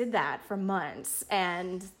 I just did that for months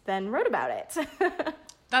and then wrote about it.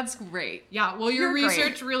 That's great. Yeah, well, your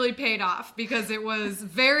research really paid off because it was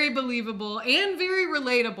very believable and very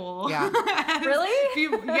relatable. Yeah.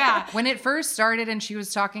 Really? Yeah. When it first started and she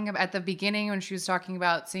was talking about, at the beginning, when she was talking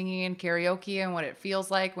about singing in karaoke and what it feels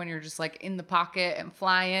like when you're just like in the pocket and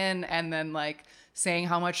flying, and then like saying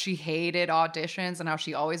how much she hated auditions and how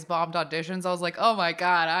she always bombed auditions, I was like, oh my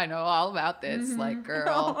God, I know all about this. Mm-hmm. Like,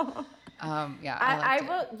 girl.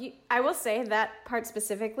 I will say that part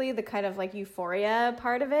specifically, the kind of like euphoria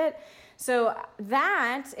part of it. So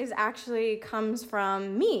that is actually comes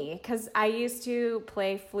from me, because I used to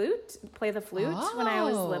play the flute when I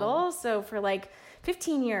was little. So for like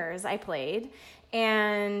 15 years I played,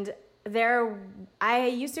 and I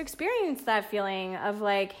used to experience that feeling of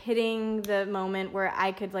like hitting the moment where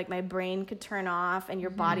I could like my brain could turn off and your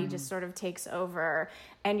body just sort of takes over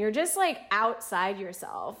and you're just like outside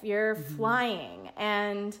yourself, you're flying.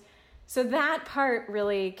 And so that part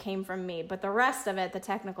really came from me, but the rest of it, the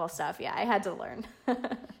technical stuff, yeah, I had to learn.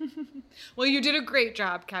 Well, you did a great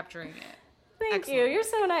job capturing it. Thank you. You're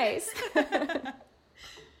so nice.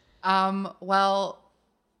 Well,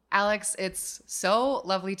 Alex, it's so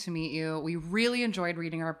lovely to meet you. We really enjoyed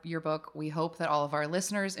reading your book. We hope that all of our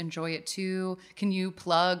listeners enjoy it too. Can you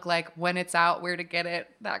plug like when it's out, where to get it,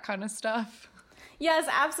 that kind of stuff? Yes,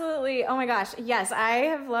 absolutely. Oh my gosh. Yes, I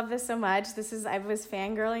have loved this so much. I was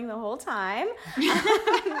fangirling the whole time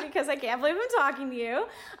because I can't believe I'm talking to you.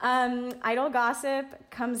 Idol Gossip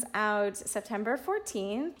comes out September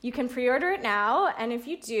 14th. You can pre-order it now. And if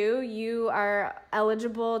you do, you are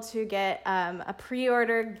eligible to get a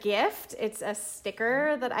pre-order gift. It's a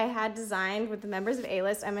sticker that I had designed with the members of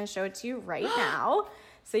A-List. I'm going to show it to you right now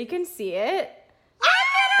so you can see it.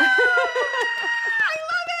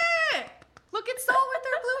 Look, it's Soul with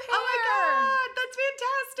their blue hair. Oh my God, that's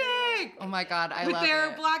fantastic. Oh my God, I with love their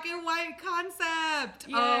it. black and white concept.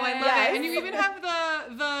 Yes. Oh, I love Yes. it. And you even have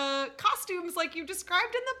the costumes like you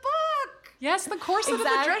described in the book. Yes, the corset of the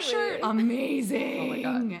dress Exactly. shirt. Amazing. Oh my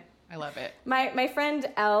God. I love it. My friend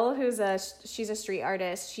Elle, she's a street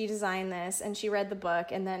artist, she designed this and she read the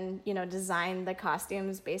book and then, designed the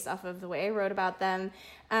costumes based off of the way I wrote about them.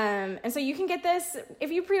 And so you can get this if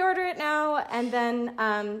you pre-order it now, and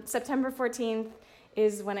then September 14th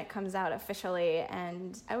is when it comes out officially,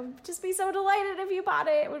 and I would just be so delighted if you bought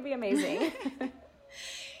it. It would be amazing.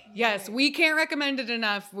 Yes, we can't recommend it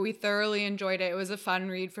enough. We thoroughly enjoyed it. It was a fun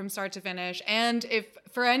read from start to finish. And if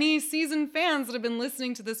for any seasoned fans that have been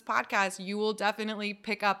listening to this podcast, you will definitely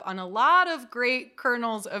pick up on a lot of great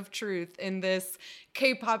kernels of truth in this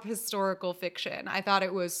K-pop historical fiction. I thought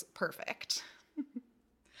it was perfect.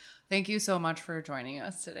 Thank you so much for joining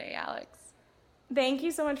us today, Alex. Thank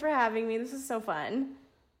you so much for having me. This was so fun.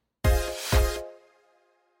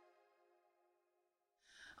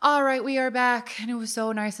 All right, we are back, and it was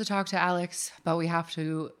so nice to talk to Alex, but we have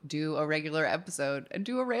to do a regular episode and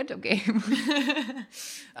do a random game.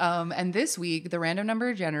 And this week, the random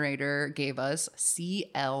number generator gave us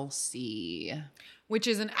CLC, which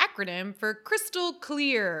is an acronym for Crystal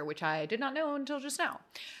Clear, which I did not know until just now.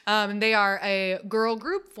 They are a girl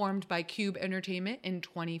group formed by Cube Entertainment in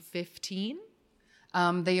 2015.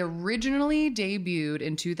 They originally debuted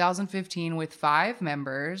in 2015 with 5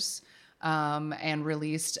 members. And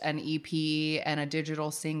released an EP and a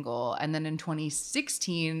digital single. And then in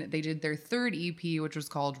 2016, they did their 3rd EP, which was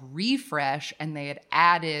called Refresh, and they had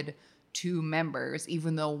added 2 members,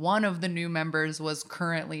 even though one of the new members was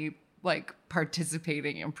currently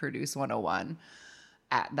participating in Produce 101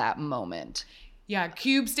 at that moment. Yeah,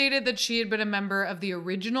 Cube stated that she had been a member of the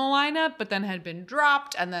original lineup, but then had been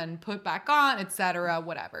dropped and then put back on, etc.,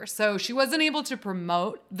 whatever. So she wasn't able to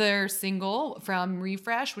promote their single from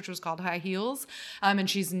Refresh, which was called High Heels. And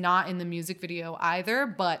she's not in the music video either,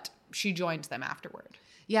 but she joined them afterward.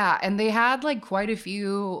 Yeah, and they had quite a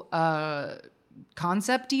few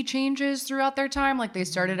concept-y changes throughout their time. They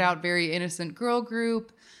started out very innocent girl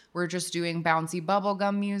group. We're just doing bouncy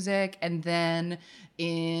bubblegum music. And then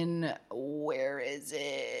in,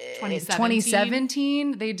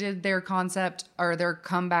 2017, they did their concept or their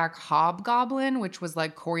comeback Hobgoblin, which was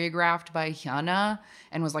choreographed by Hyuna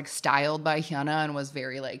and was styled by Hyuna and was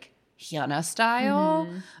very Hyuna style.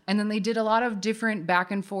 Mm-hmm. And then they did a lot of different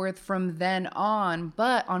back and forth from then on.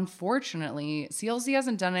 But unfortunately, CLC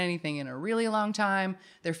hasn't done anything in a really long time.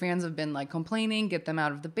 Their fans have been complaining, get them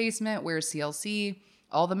out of the basement. Where's CLC?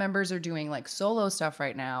 All the members are doing solo stuff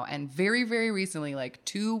right now. And very, very recently,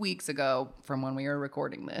 2 weeks ago from when we were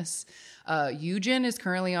recording this, Eugen is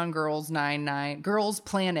currently on Girls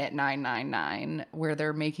Planet 999, where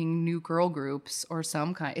they're making new girl groups or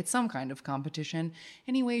some kind of competition.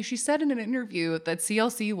 Anyway, she said in an interview that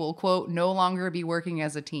CLC will, quote, no longer be working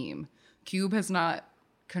as a team. Cube has not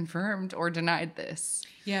confirmed or denied this.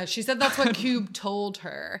 Yeah, she said that's what Cube told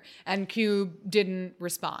her, and Cube didn't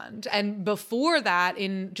respond. And before that,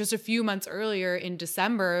 in just a few months earlier, in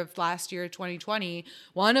December of last year, 2020,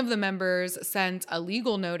 one of the members sent a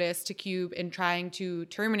legal notice to Cube in trying to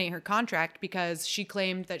terminate her contract because she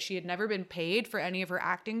claimed that she had never been paid for any of her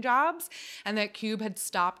acting jobs and that Cube had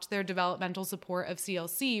stopped their developmental support of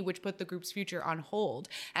CLC, which put the group's future on hold.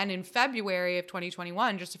 And in February of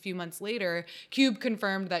 2021, just a few months later, Cube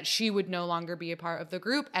confirmed that she would no longer be a part of the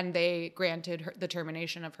group, and they granted her the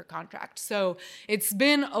termination of her contract. So it's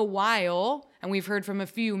been a while, and we've heard from a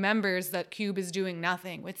few members that Cube is doing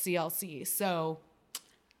nothing with CLC. So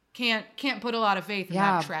can't put a lot of faith in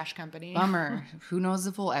that trash company. Bummer. Who knows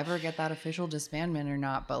if we'll ever get that official disbandment or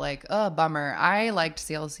not, but bummer. I liked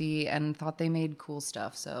CLC and thought they made cool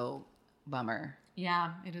stuff, so bummer.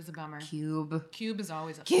 Yeah, it is a bummer. Cube is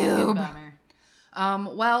always a fucking bummer.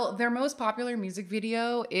 Well, their most popular music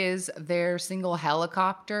video is their single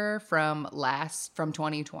Helicopter from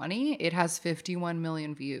 2020. It has 51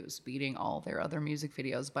 million views, beating all their other music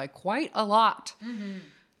videos by quite a lot.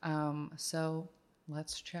 Mm-hmm. So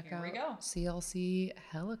let's check out CLC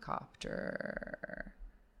Helicopter.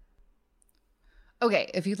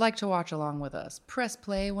 Okay, if you'd like to watch along with us, press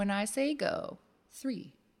play when I say go.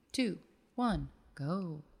 3, 2, 1,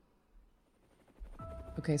 go.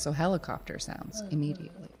 Okay, so helicopter sounds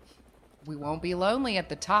immediately. We won't be lonely at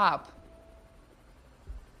the top.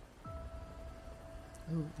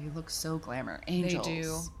 Ooh, they look so glamour. Angels. They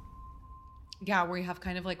do. Yeah, where you have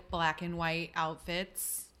kind of like black and white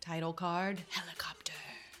outfits. Title card, helicopter.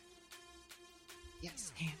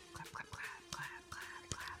 Yes, and clap, clap, clap, clap, clap,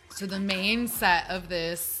 clap. So the main set of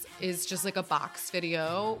this is just like a box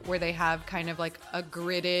video where they have kind of like a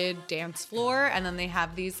gridded dance floor, and then they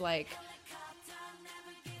have these like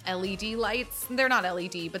LED lights. They're not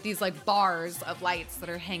LED, but these like bars of lights that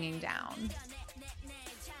are hanging down.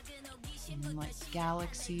 And like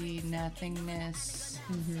galaxy, nothingness.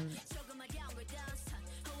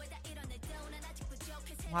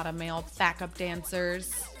 A lot of male backup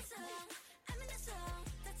dancers.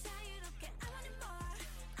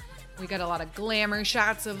 We got a lot of glamour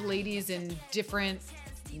shots of ladies in different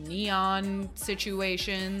neon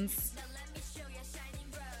situations.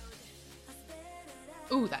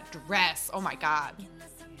 Ooh, that dress. Oh my God.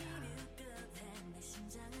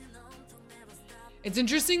 It's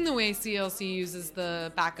interesting the way CLC uses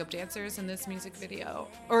the backup dancers in this music video,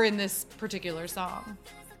 or in this particular song.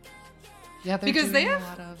 Yeah, they're Because they doing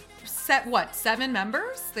have a lot of 7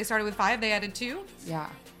 members? They started with 5, they added 2. yeah.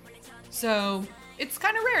 So it's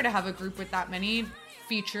kind of rare to have a group with that many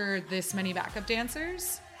feature this many backup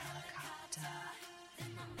dancers.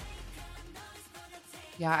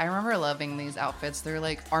 Yeah, I remember loving these outfits. They're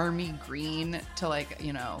like army green to like,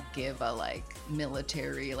 you know, give a like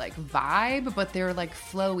military like vibe, but they're like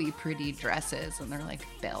flowy, pretty dresses and they're like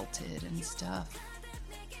belted and stuff.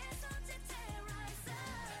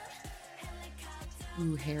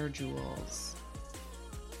 Ooh, hair jewels.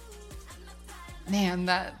 Man,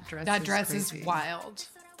 that dress Is crazy. wild.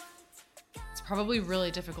 It's probably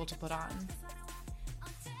really difficult to put on.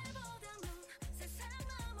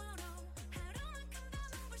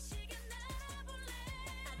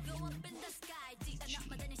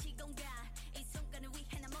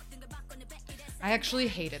 I actually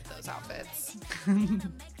hated those outfits.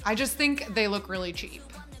 I just think they look really cheap.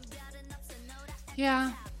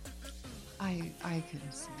 Yeah. I can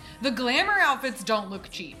see. The glamour outfits don't look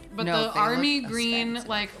cheap, but No, the they army look green, expensive.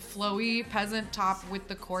 like flowy peasant top with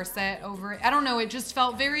the corset over it. I don't know. It just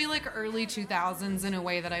felt very like early 2000s in a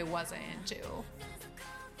way that I wasn't into.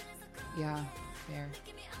 Yeah, fair.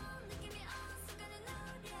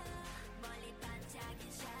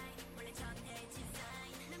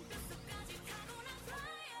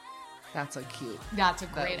 That's a cute. That's a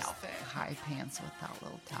great those outfit. High pants with that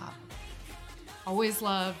little top. Always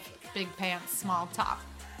love big pants, small top.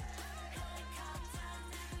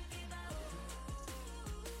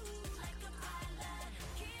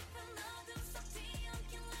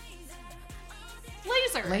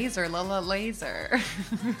 Laser. Laser, Lola Laser.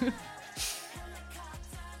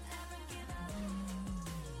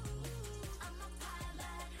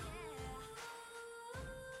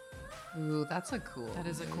 Ooh, that's a cool. That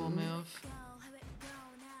is a cool move.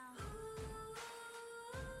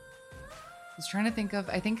 I was trying to think of,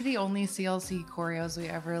 I think the only CLC choreos we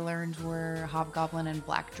ever learned were Hobgoblin and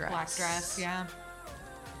Black Dress. Black dress, yeah.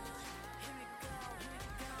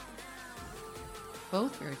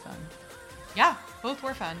 Both very fun. Yeah, both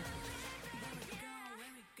were fun.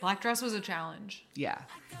 Black dress was a challenge. Yeah.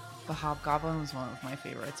 The Hobgoblin was one of my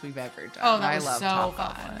favorites we've ever done. Oh, that I was loved so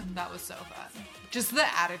Hobgoblin. fun. That was so fun. Just the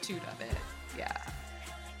attitude of it. Yeah.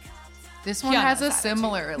 This one Kiana's has a attitude.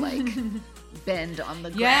 similar, like, bend on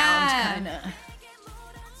the Yeah. ground kind of.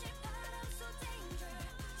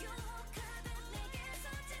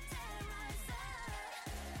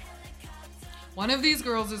 One of these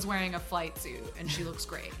girls is wearing a flight suit, and she looks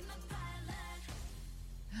great.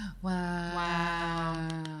 Wow.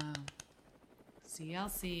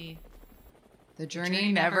 CLC. The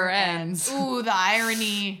journey never ends. Ooh, the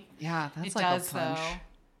irony. Yeah, that's It like does, a punch. though.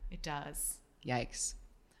 It does. Yikes.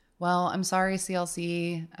 Well, I'm sorry,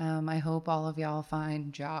 CLC. I hope all of y'all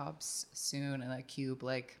find jobs soon and that Cube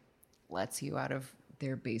like lets you out of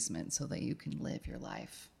their basement so that you can live your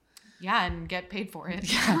life. Yeah, and get paid for it.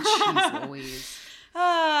 Jeez Louise.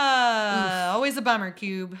 Always a bummer,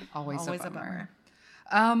 Cube. Always a bummer.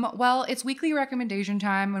 Well, it's weekly recommendation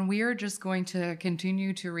time, and we are just going to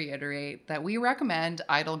continue to reiterate that we recommend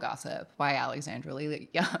Idle Gossip by Alexandra Lee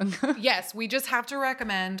Young. Yes, we just have to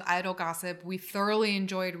recommend Idle Gossip. We thoroughly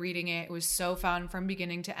enjoyed reading it. It was so fun from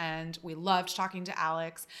beginning to end. We loved talking to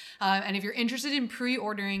Alex. And if you're interested in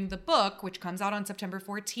pre-ordering the book, which comes out on September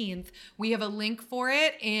 14th, we have a link for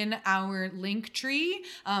it in our link tree,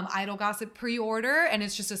 Idle Gossip pre-order, and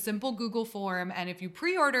it's just a simple Google form. And if you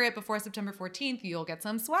pre-order it before September 14th, you'll get get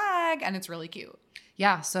some swag, and it's really cute.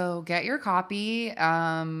 Yeah, so get your copy,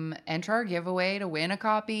 enter our giveaway to win a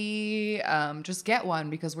copy. Just get one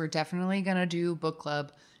because we're definitely going to do book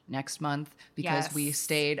club next month because we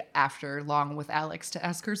stayed after long with Alex to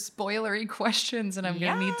ask her spoilery questions, and I'm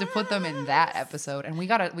going to need to put them in that episode. And we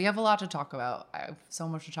have a lot to talk about. I have so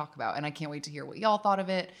much to talk about, and I can't wait to hear what y'all thought of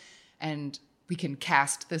it. And we can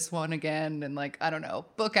cast this one again, and I don't know,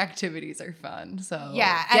 book activities are fun. So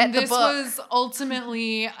yeah, and this was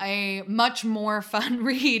ultimately a much more fun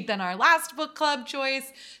read than our last book club choice.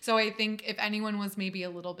 So I think if anyone was maybe a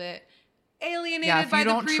little bit alienated by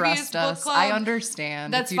the previous book club, I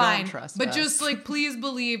understand. That's if you fine. Don't trust but us. just please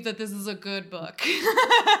believe that this is a good book.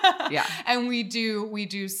 Yeah, and we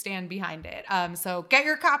do stand behind it. So get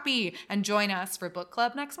your copy and join us for book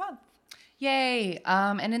club next month. Yay.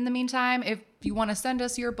 And in the meantime, if you want to send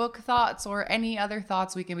us your book thoughts or any other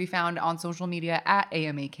thoughts, we can be found on social media at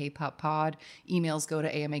AMAKPopPod. Emails go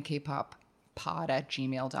to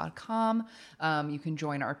amakpoppod@gmail.com. You can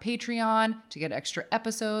join our Patreon to get extra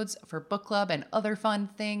episodes for book club and other fun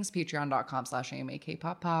things.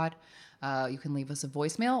 Patreon.com/AMAKPopPod. You can leave us a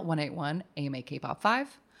voicemail, 181-AMAKPop5.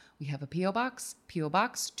 We have a P.O. Box, P.O.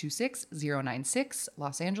 Box 26096,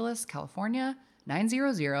 Los Angeles, California,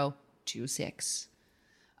 90026.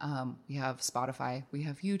 We have Spotify, we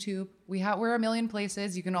have YouTube, we're a million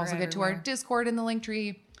places. You can also get to our Discord in the link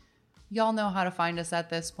tree. Y'all know how to find us at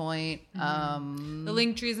this point. The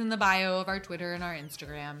link tree's in the bio of our Twitter and our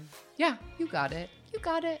Instagram. Yeah, you got it.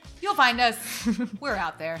 You'll find us. We're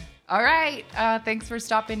out there. All right. Thanks for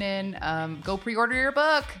stopping in. Go pre-order your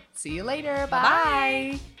book. See you later.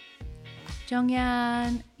 Bye.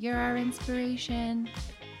 Jonghyun, you're our inspiration.